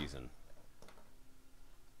killer season.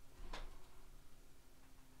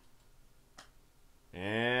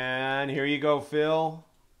 And here you go, Phil.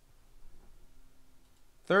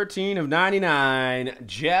 13 of 99.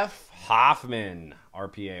 Jeff Hoffman.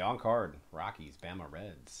 RPA on card. Rockies, Bama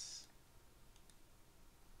Reds.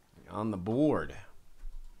 On the board.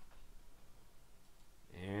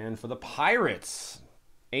 And for the Pirates,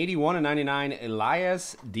 81 of 99.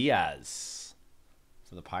 Elias Diaz.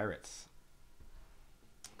 For the Pirates.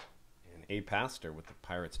 And A. Pastor with the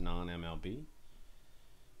Pirates non-MLB.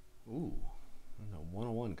 Ooh.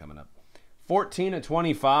 101 coming up. 14 of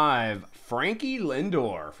 25. Frankie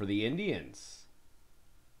Lindor for the Indians.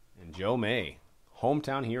 And Joe May.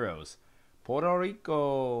 Hometown Heroes. Puerto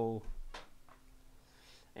Rico.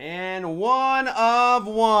 And 1 of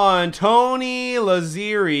 1. Tony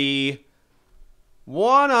Lazzeri.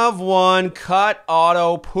 1 of 1. Cut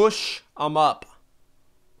auto. Push 'em up.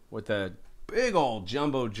 With a big old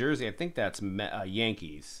jumbo jersey. I think that's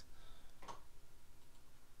Yankees.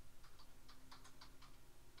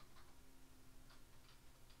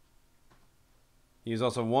 He is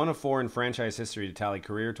also 1 of 4 in franchise history to tally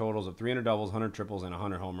career totals of 300 doubles, 100 triples, and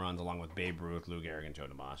 100 home runs, along with Babe Ruth, Lou Gehrig, and Joe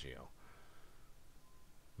DiMaggio.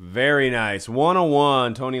 Very nice.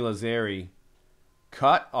 101, Tony Lazzeri.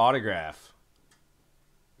 Cut autograph.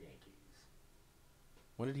 Yankees.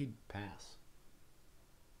 What did he pass?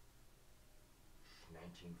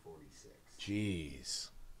 1946.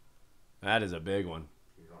 Jeez. That is a big one.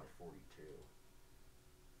 He was only 42.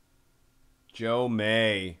 Joe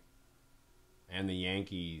May. And the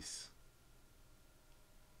Yankees.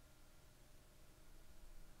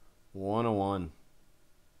 101.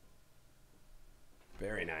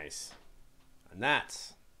 Very nice. And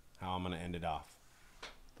that's how I'm going to end it off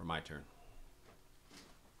for my turn.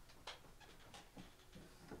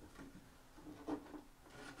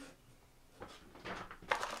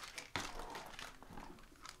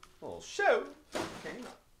 Little show. Okay.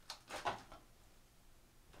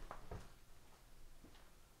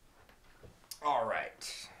 All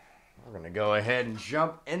right. We're going to go ahead and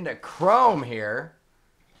jump into Chrome here.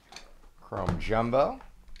 Chrome Jumbo.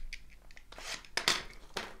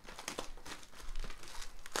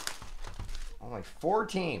 Only 4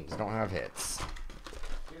 teams don't have hits.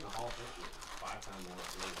 In the Hall of Fame, 5 times more.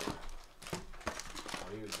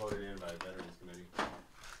 Well, he was voted in by the Veterans Committee.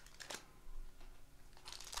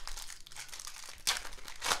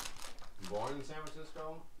 Born in San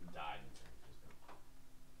Francisco, died in San Francisco.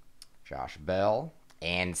 Josh Bell.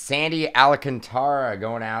 And Sandy Alcantara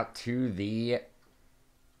going out to the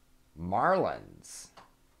Marlins.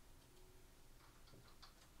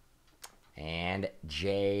 And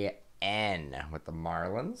J.N. with the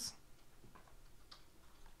Marlins.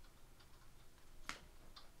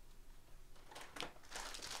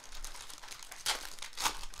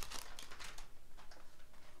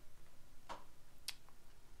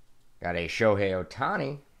 Got a Shohei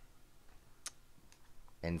Ohtani.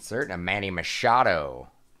 Insert a Manny Machado.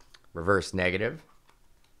 Reverse negative.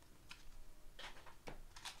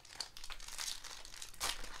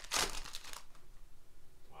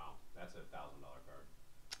 Wow, that's a $1,000 card.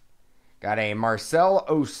 Got a Marcell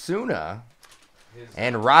Osuna.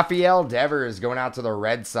 And Rafael Devers going out to the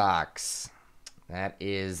Red Sox. That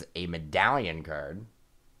is a medallion card.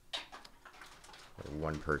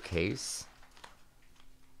 1 per case.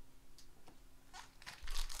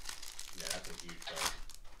 Yeah, that's a huge card.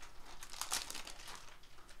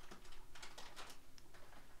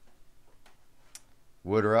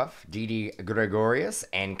 Woodruff, Didi Gregorius,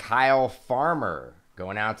 and Kyle Farmer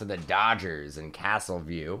going out to the Dodgers in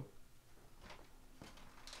Castleview.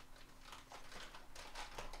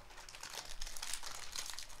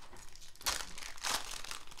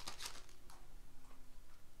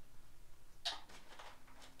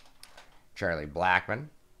 Charlie Blackmon.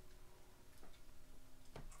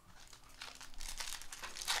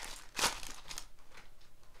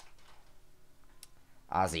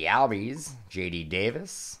 Ozzie Albies, J.D.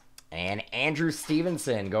 Davis, and Andrew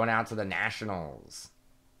Stevenson going out to the Nationals.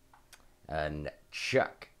 And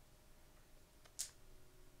Chuck.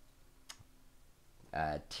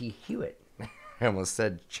 T. Hewitt I almost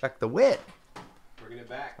said Chuck the Wit. Bringing it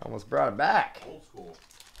back. Almost brought it back. Old school.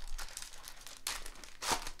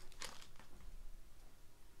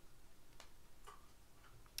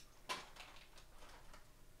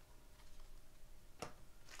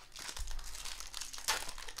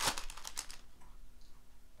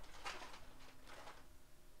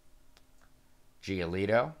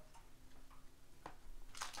 Giolito.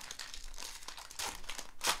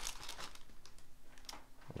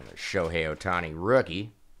 Shohei Ohtani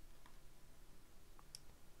rookie.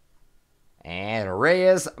 And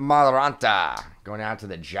Reyes Maranta going out to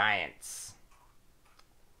the Giants.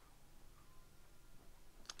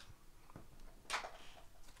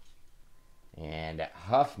 And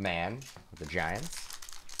Huffman with the Giants.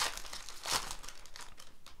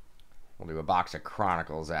 We'll do a box of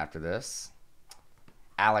Chronicles after this.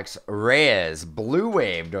 Alex Reyes, Blue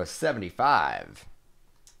Wave to 75.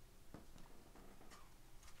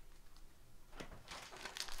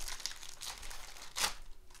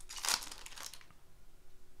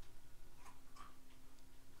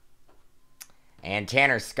 And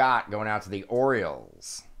Tanner Scott going out to the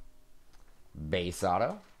Orioles. Base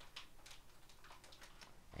auto.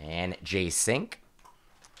 And Jay Sink.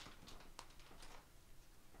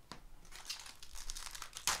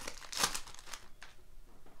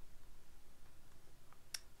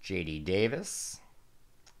 JD Davis.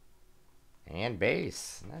 And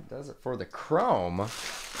base. And that does it for the Chrome.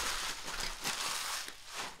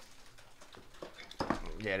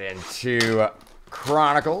 Get into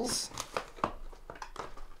Chronicles.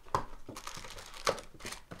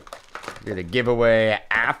 Do the giveaway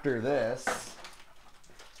after this.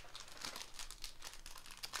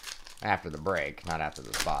 After the break, not after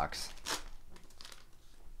this box.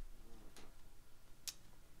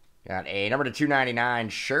 Got a number to 299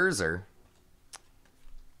 Scherzer.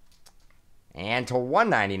 And to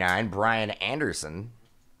 199 Brian Anderson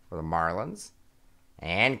for the Marlins.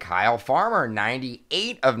 And Kyle Farmer,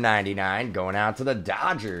 98 of 99, going out to the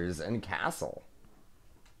Dodgers and Castle.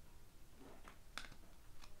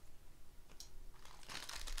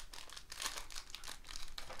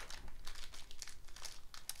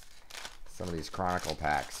 Some of these Chronicle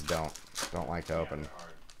packs don't like to open.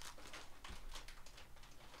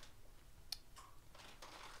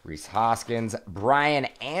 Rhys Hoskins, Brian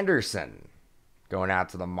Anderson going out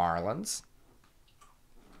to the Marlins.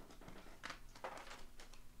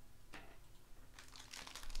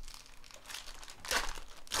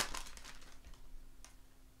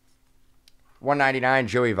 $199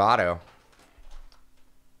 Joey Votto.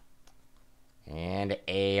 And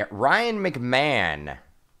a Ryan McMahon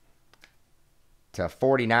to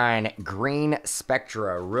 49 Green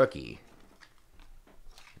Spectra rookie.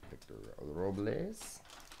 Victor Robles.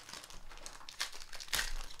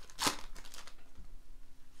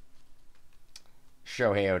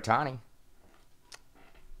 Shohei Ohtani.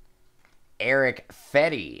 Eric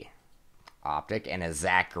Fetty. Optic and a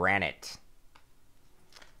Zach Granite.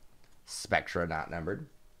 Spectra not numbered.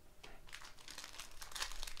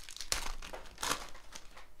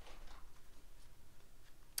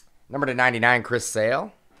 Number to 99, Chris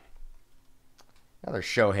Sale. Another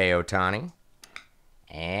Shohei Ohtani.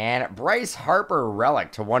 And Bryce Harper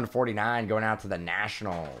relic to 149 going out to the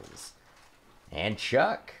Nationals. And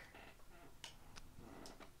Chuck.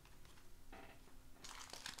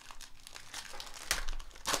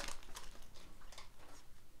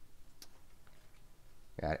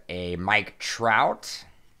 Got a Mike Trout.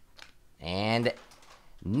 And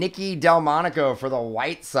Nicky Delmonico for the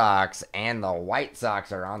White Sox. And the White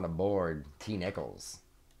Sox are on the board. T. Nichols.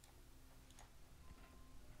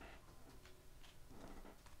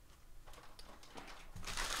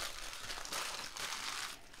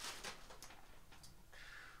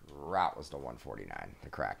 Trout was to 149. The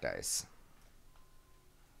cracked ice.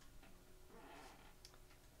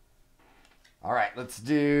 All right, let's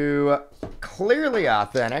do Clearly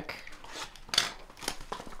Authentic.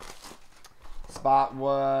 Spot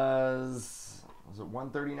was it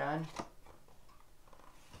 139?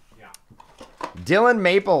 Yeah. Dylan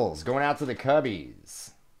Maples going out to the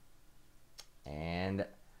Cubbies. And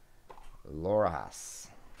Loras.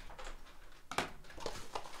 Well,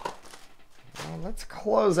 let's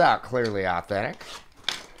close out Clearly Authentic.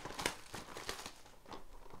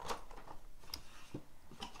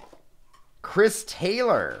 Chris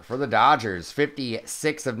Taylor for the Dodgers,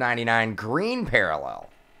 56 of 99, green parallel.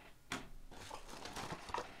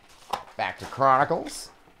 Back to Chronicles.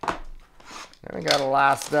 Then we got a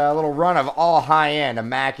last little run of all high-end,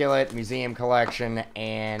 Immaculate, Museum Collection,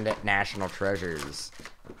 and National Treasures.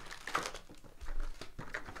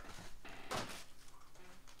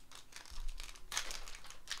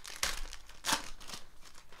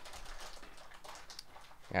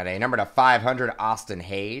 Got a number to 500, Austin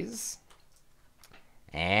Hayes.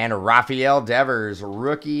 And Rafael Devers,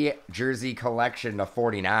 rookie jersey collection to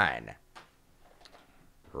 49.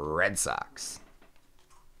 Red Sox.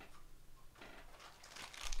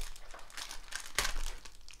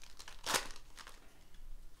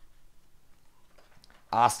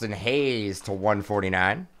 Austin Hayes to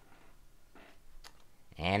 149.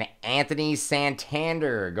 And Anthony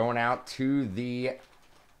Santander going out to the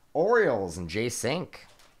Orioles and Jay Sink.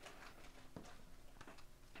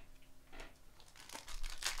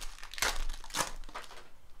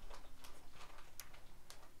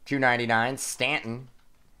 $2.99, Stanton.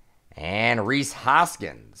 And Rhys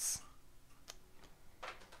Hoskins.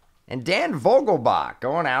 And Dan Vogelbach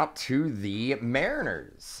going out to the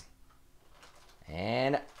Mariners.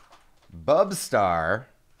 And Bubstar,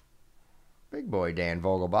 big boy Dan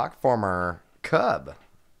Vogelbach, former Cub.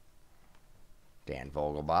 Dan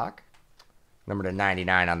Vogelbach, number to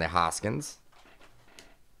 99 on the Hoskins.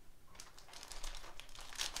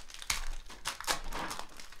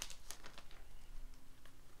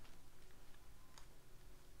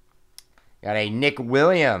 Got a Nick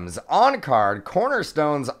Williams on-card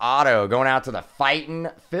Cornerstones auto going out to the Fightin'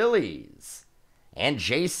 Phillies. And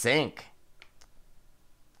Jay Sink.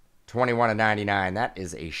 21/99. That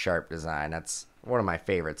is a sharp design. That's one of my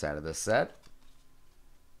favorites out of this set.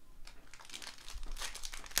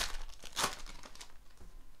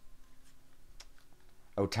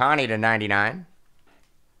 Ohtani to 99.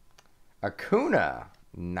 Acuna,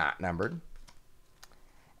 not numbered.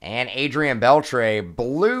 And Adrian Beltre,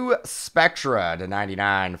 Blue Spectra to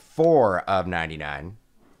 99. 4/99.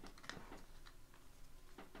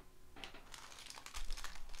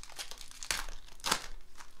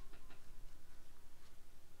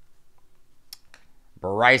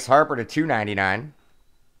 Bryce Harper to 299.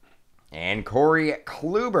 And Corey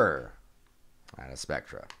Kluber out of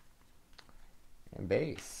Spectra. And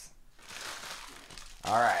base.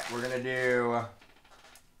 All right, we're going to do, let's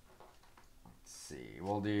see,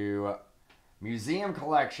 we'll do Museum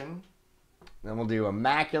Collection. Then we'll do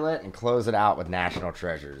Immaculate and close it out with National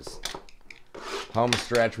Treasures. Home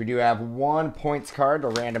stretch, we do have 1 points card to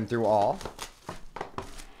random through all.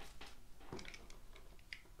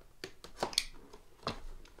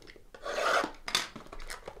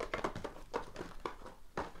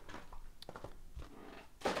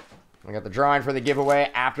 We got the drawing for the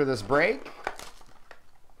giveaway after this break.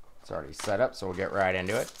 It's already set up, so we'll get right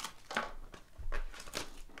into it.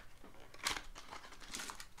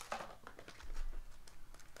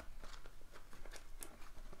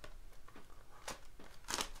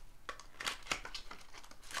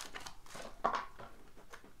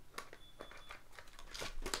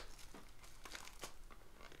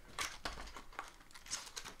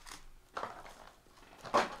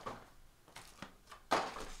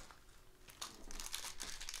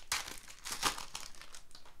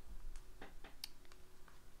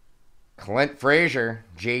 Clint Frazier,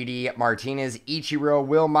 J.D. Martinez, Ichiro,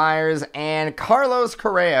 Will Myers, and Carlos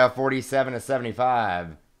Correa,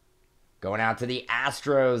 47/75. Going out to the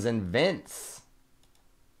Astros and Vince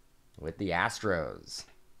with the Astros.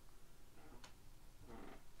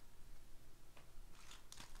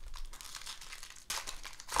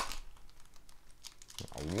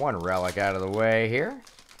 One relic out of the way here.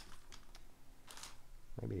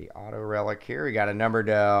 Maybe the auto relic here. We got a number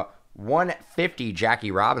to 150,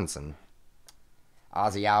 Jackie Robinson.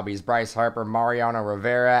 Ozzie Albies, Bryce Harper, Mariano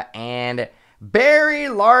Rivera, and Barry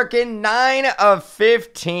Larkin,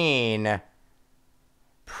 9/15.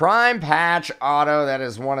 Prime patch auto. That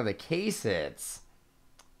is one of the case hits.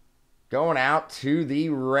 Going out to the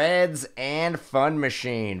Reds and Fun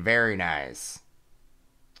Machine. Very nice.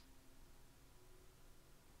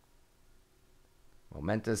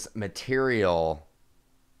 Momentous Material.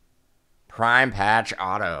 Prime patch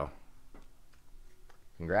auto.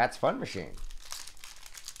 Congrats, Fun Machine.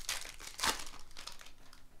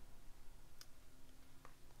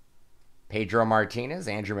 Pedro Martinez,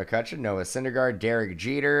 Andrew McCutcheon, Noah Syndergaard, Derek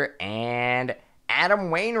Jeter, and Adam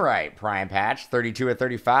Wainwright. Prime patch,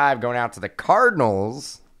 32/35, going out to the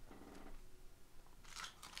Cardinals.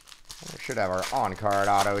 We should have our on-card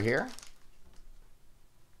auto here.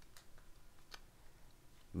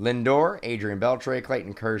 Lindor, Adrian Beltre,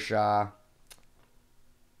 Clayton Kershaw,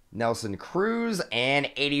 Nelson Cruz, and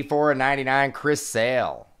 84/99, Chris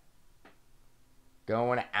Sale.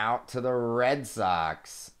 Going out to the Red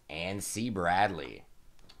Sox. And C. Bradley.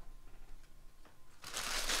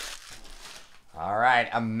 All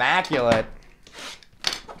right, Immaculate.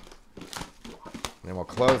 And we'll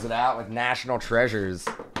close it out with National Treasures.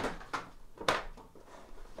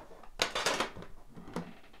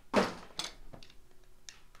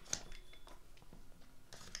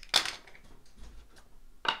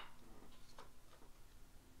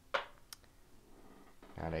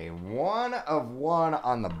 of 1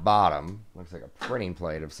 on the bottom. Looks like a printing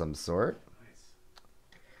plate of some sort.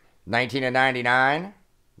 Nice. 19/99,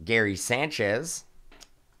 Gary Sanchez,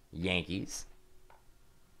 Yankees.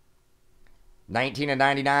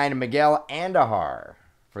 19/99, Miguel Andujar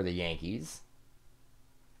for the Yankees.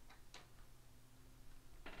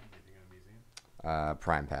 Anything in a museum?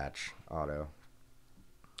 Prime patch, auto.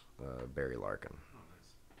 Barry Larkin. Oh,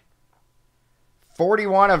 nice.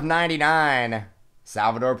 41/99,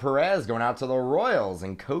 Salvador Perez going out to the Royals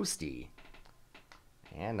and Coasty.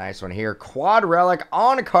 And nice one here. Quad relic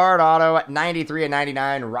on card auto at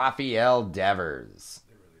 93/99, Rafael Devers.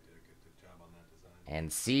 They really did a good job on that design.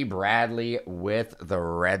 And C. Bradley with the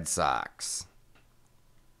Red Sox.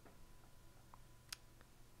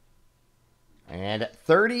 And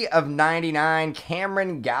 30/99,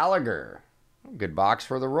 Cameron Gallagher. Good box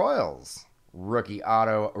for the Royals. Rookie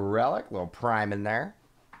auto relic. Little prime in there.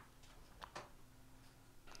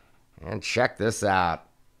 And check this out.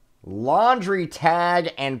 Laundry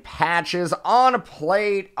tag and patches on a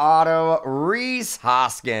plate auto. Rhys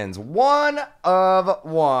Hoskins.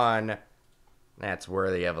 1/1. That's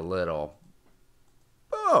worthy of a little.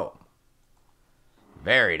 Boom.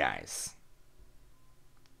 Very nice.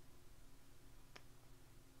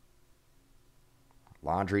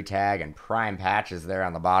 Laundry tag and prime patches there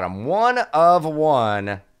on the bottom.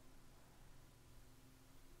 1/1.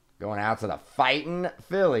 Going out to the Fightin'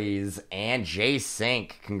 Phillies and Jay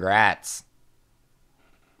Sink. Congrats.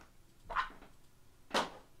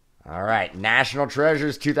 All right. National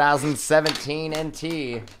Treasures 2017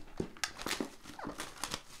 NT.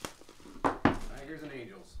 Tigers and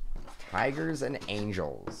Angels. Tigers and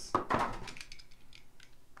Angels.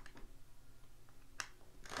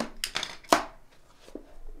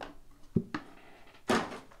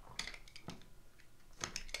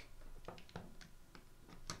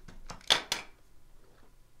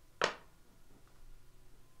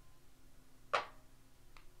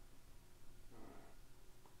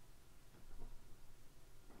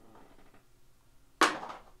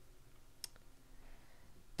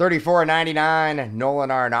 $34.99, Nolan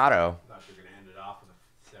Arenado. Thought you were going to end it off with a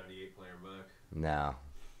 78-player book. No.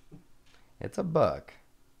 It's a book.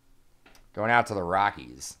 Going out to the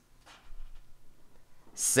Rockies.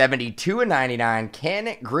 $72.99,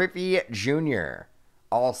 Ken Griffey Jr.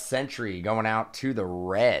 All Century going out to the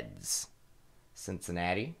Reds.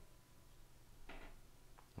 Cincinnati.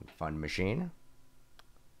 Fun machine.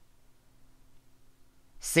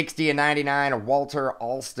 $60.99, Walter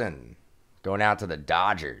Alston. Going out to the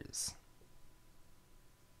Dodgers.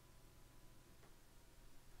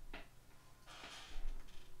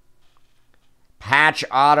 Patch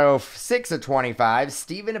auto 6/25.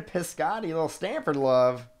 Stephen Piscotty, little Stanford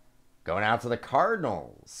love. Going out to the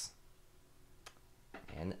Cardinals.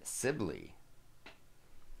 And Sibley.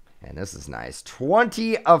 And this is nice.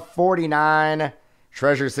 20/49.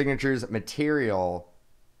 Treasure Signatures material.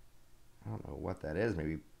 I don't know what that is.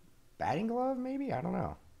 Maybe batting glove, maybe? I don't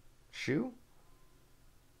know. Shoe?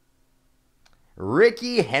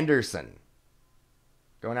 Ricky Henderson.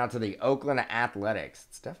 Going out to the Oakland Athletics.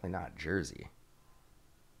 It's definitely not jersey.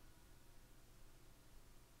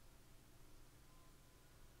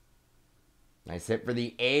 Nice hit for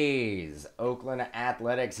the A's. Oakland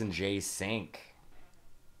Athletics and Jay Sink.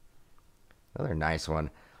 Another nice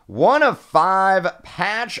one. 1/5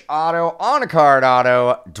 patch auto on a card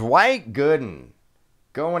auto. Dwight Gooden.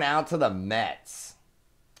 Going out to the Mets.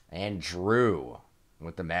 And Drew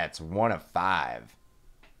with the Mets. 1/5.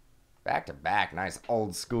 Back to back. Nice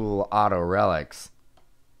old school auto relics.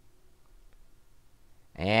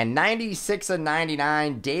 And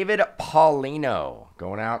 96/99, David Paulino.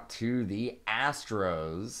 Going out to the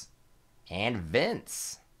Astros. And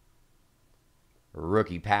Vince.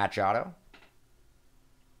 Rookie patch auto.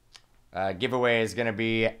 Giveaway is going to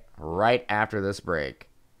be right after this break.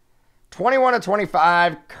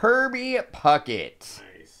 21/25, Kirby Puckett. Nice.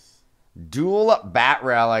 Dual bat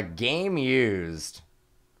relic, game used.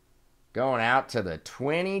 Going out to the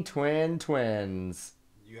Twins.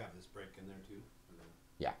 You have this break in there too?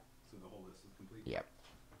 Yeah. So the whole list is complete? Yep.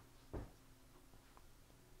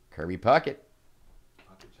 Kirby Puckett. Puckett.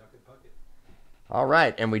 All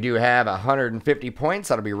right, and we do have 150 points.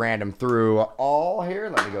 That'll be random through all here.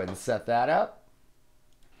 Let me go ahead and set that up.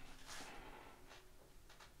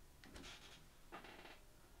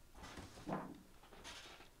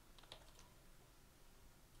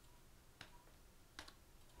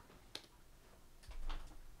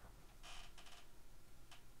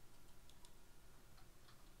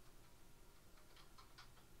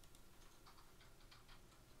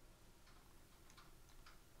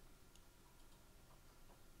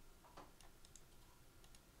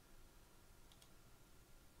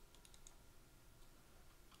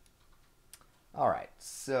 All right,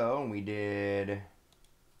 so we did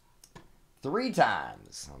 3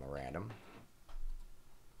 times on the random.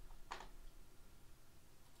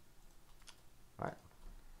 All right.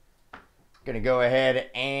 Going to go ahead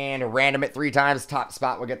and random it 3 times. Top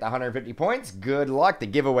spot will get the 150 points. Good luck. The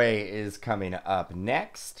giveaway is coming up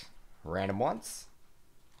next. Random once.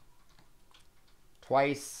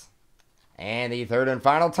 Twice. And the 3rd and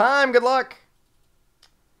final time. Good luck.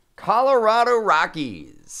 Colorado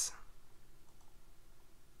Rockies.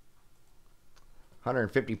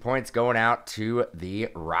 150 points going out to the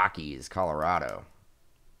Rockies, Colorado.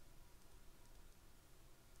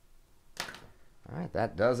 All right,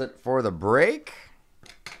 that does it for the break.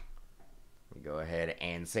 We go ahead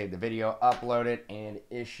and save the video, upload it, and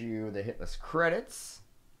issue the hitless credits.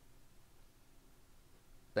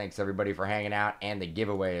 Thanks, everybody, for hanging out, and the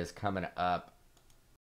giveaway is coming up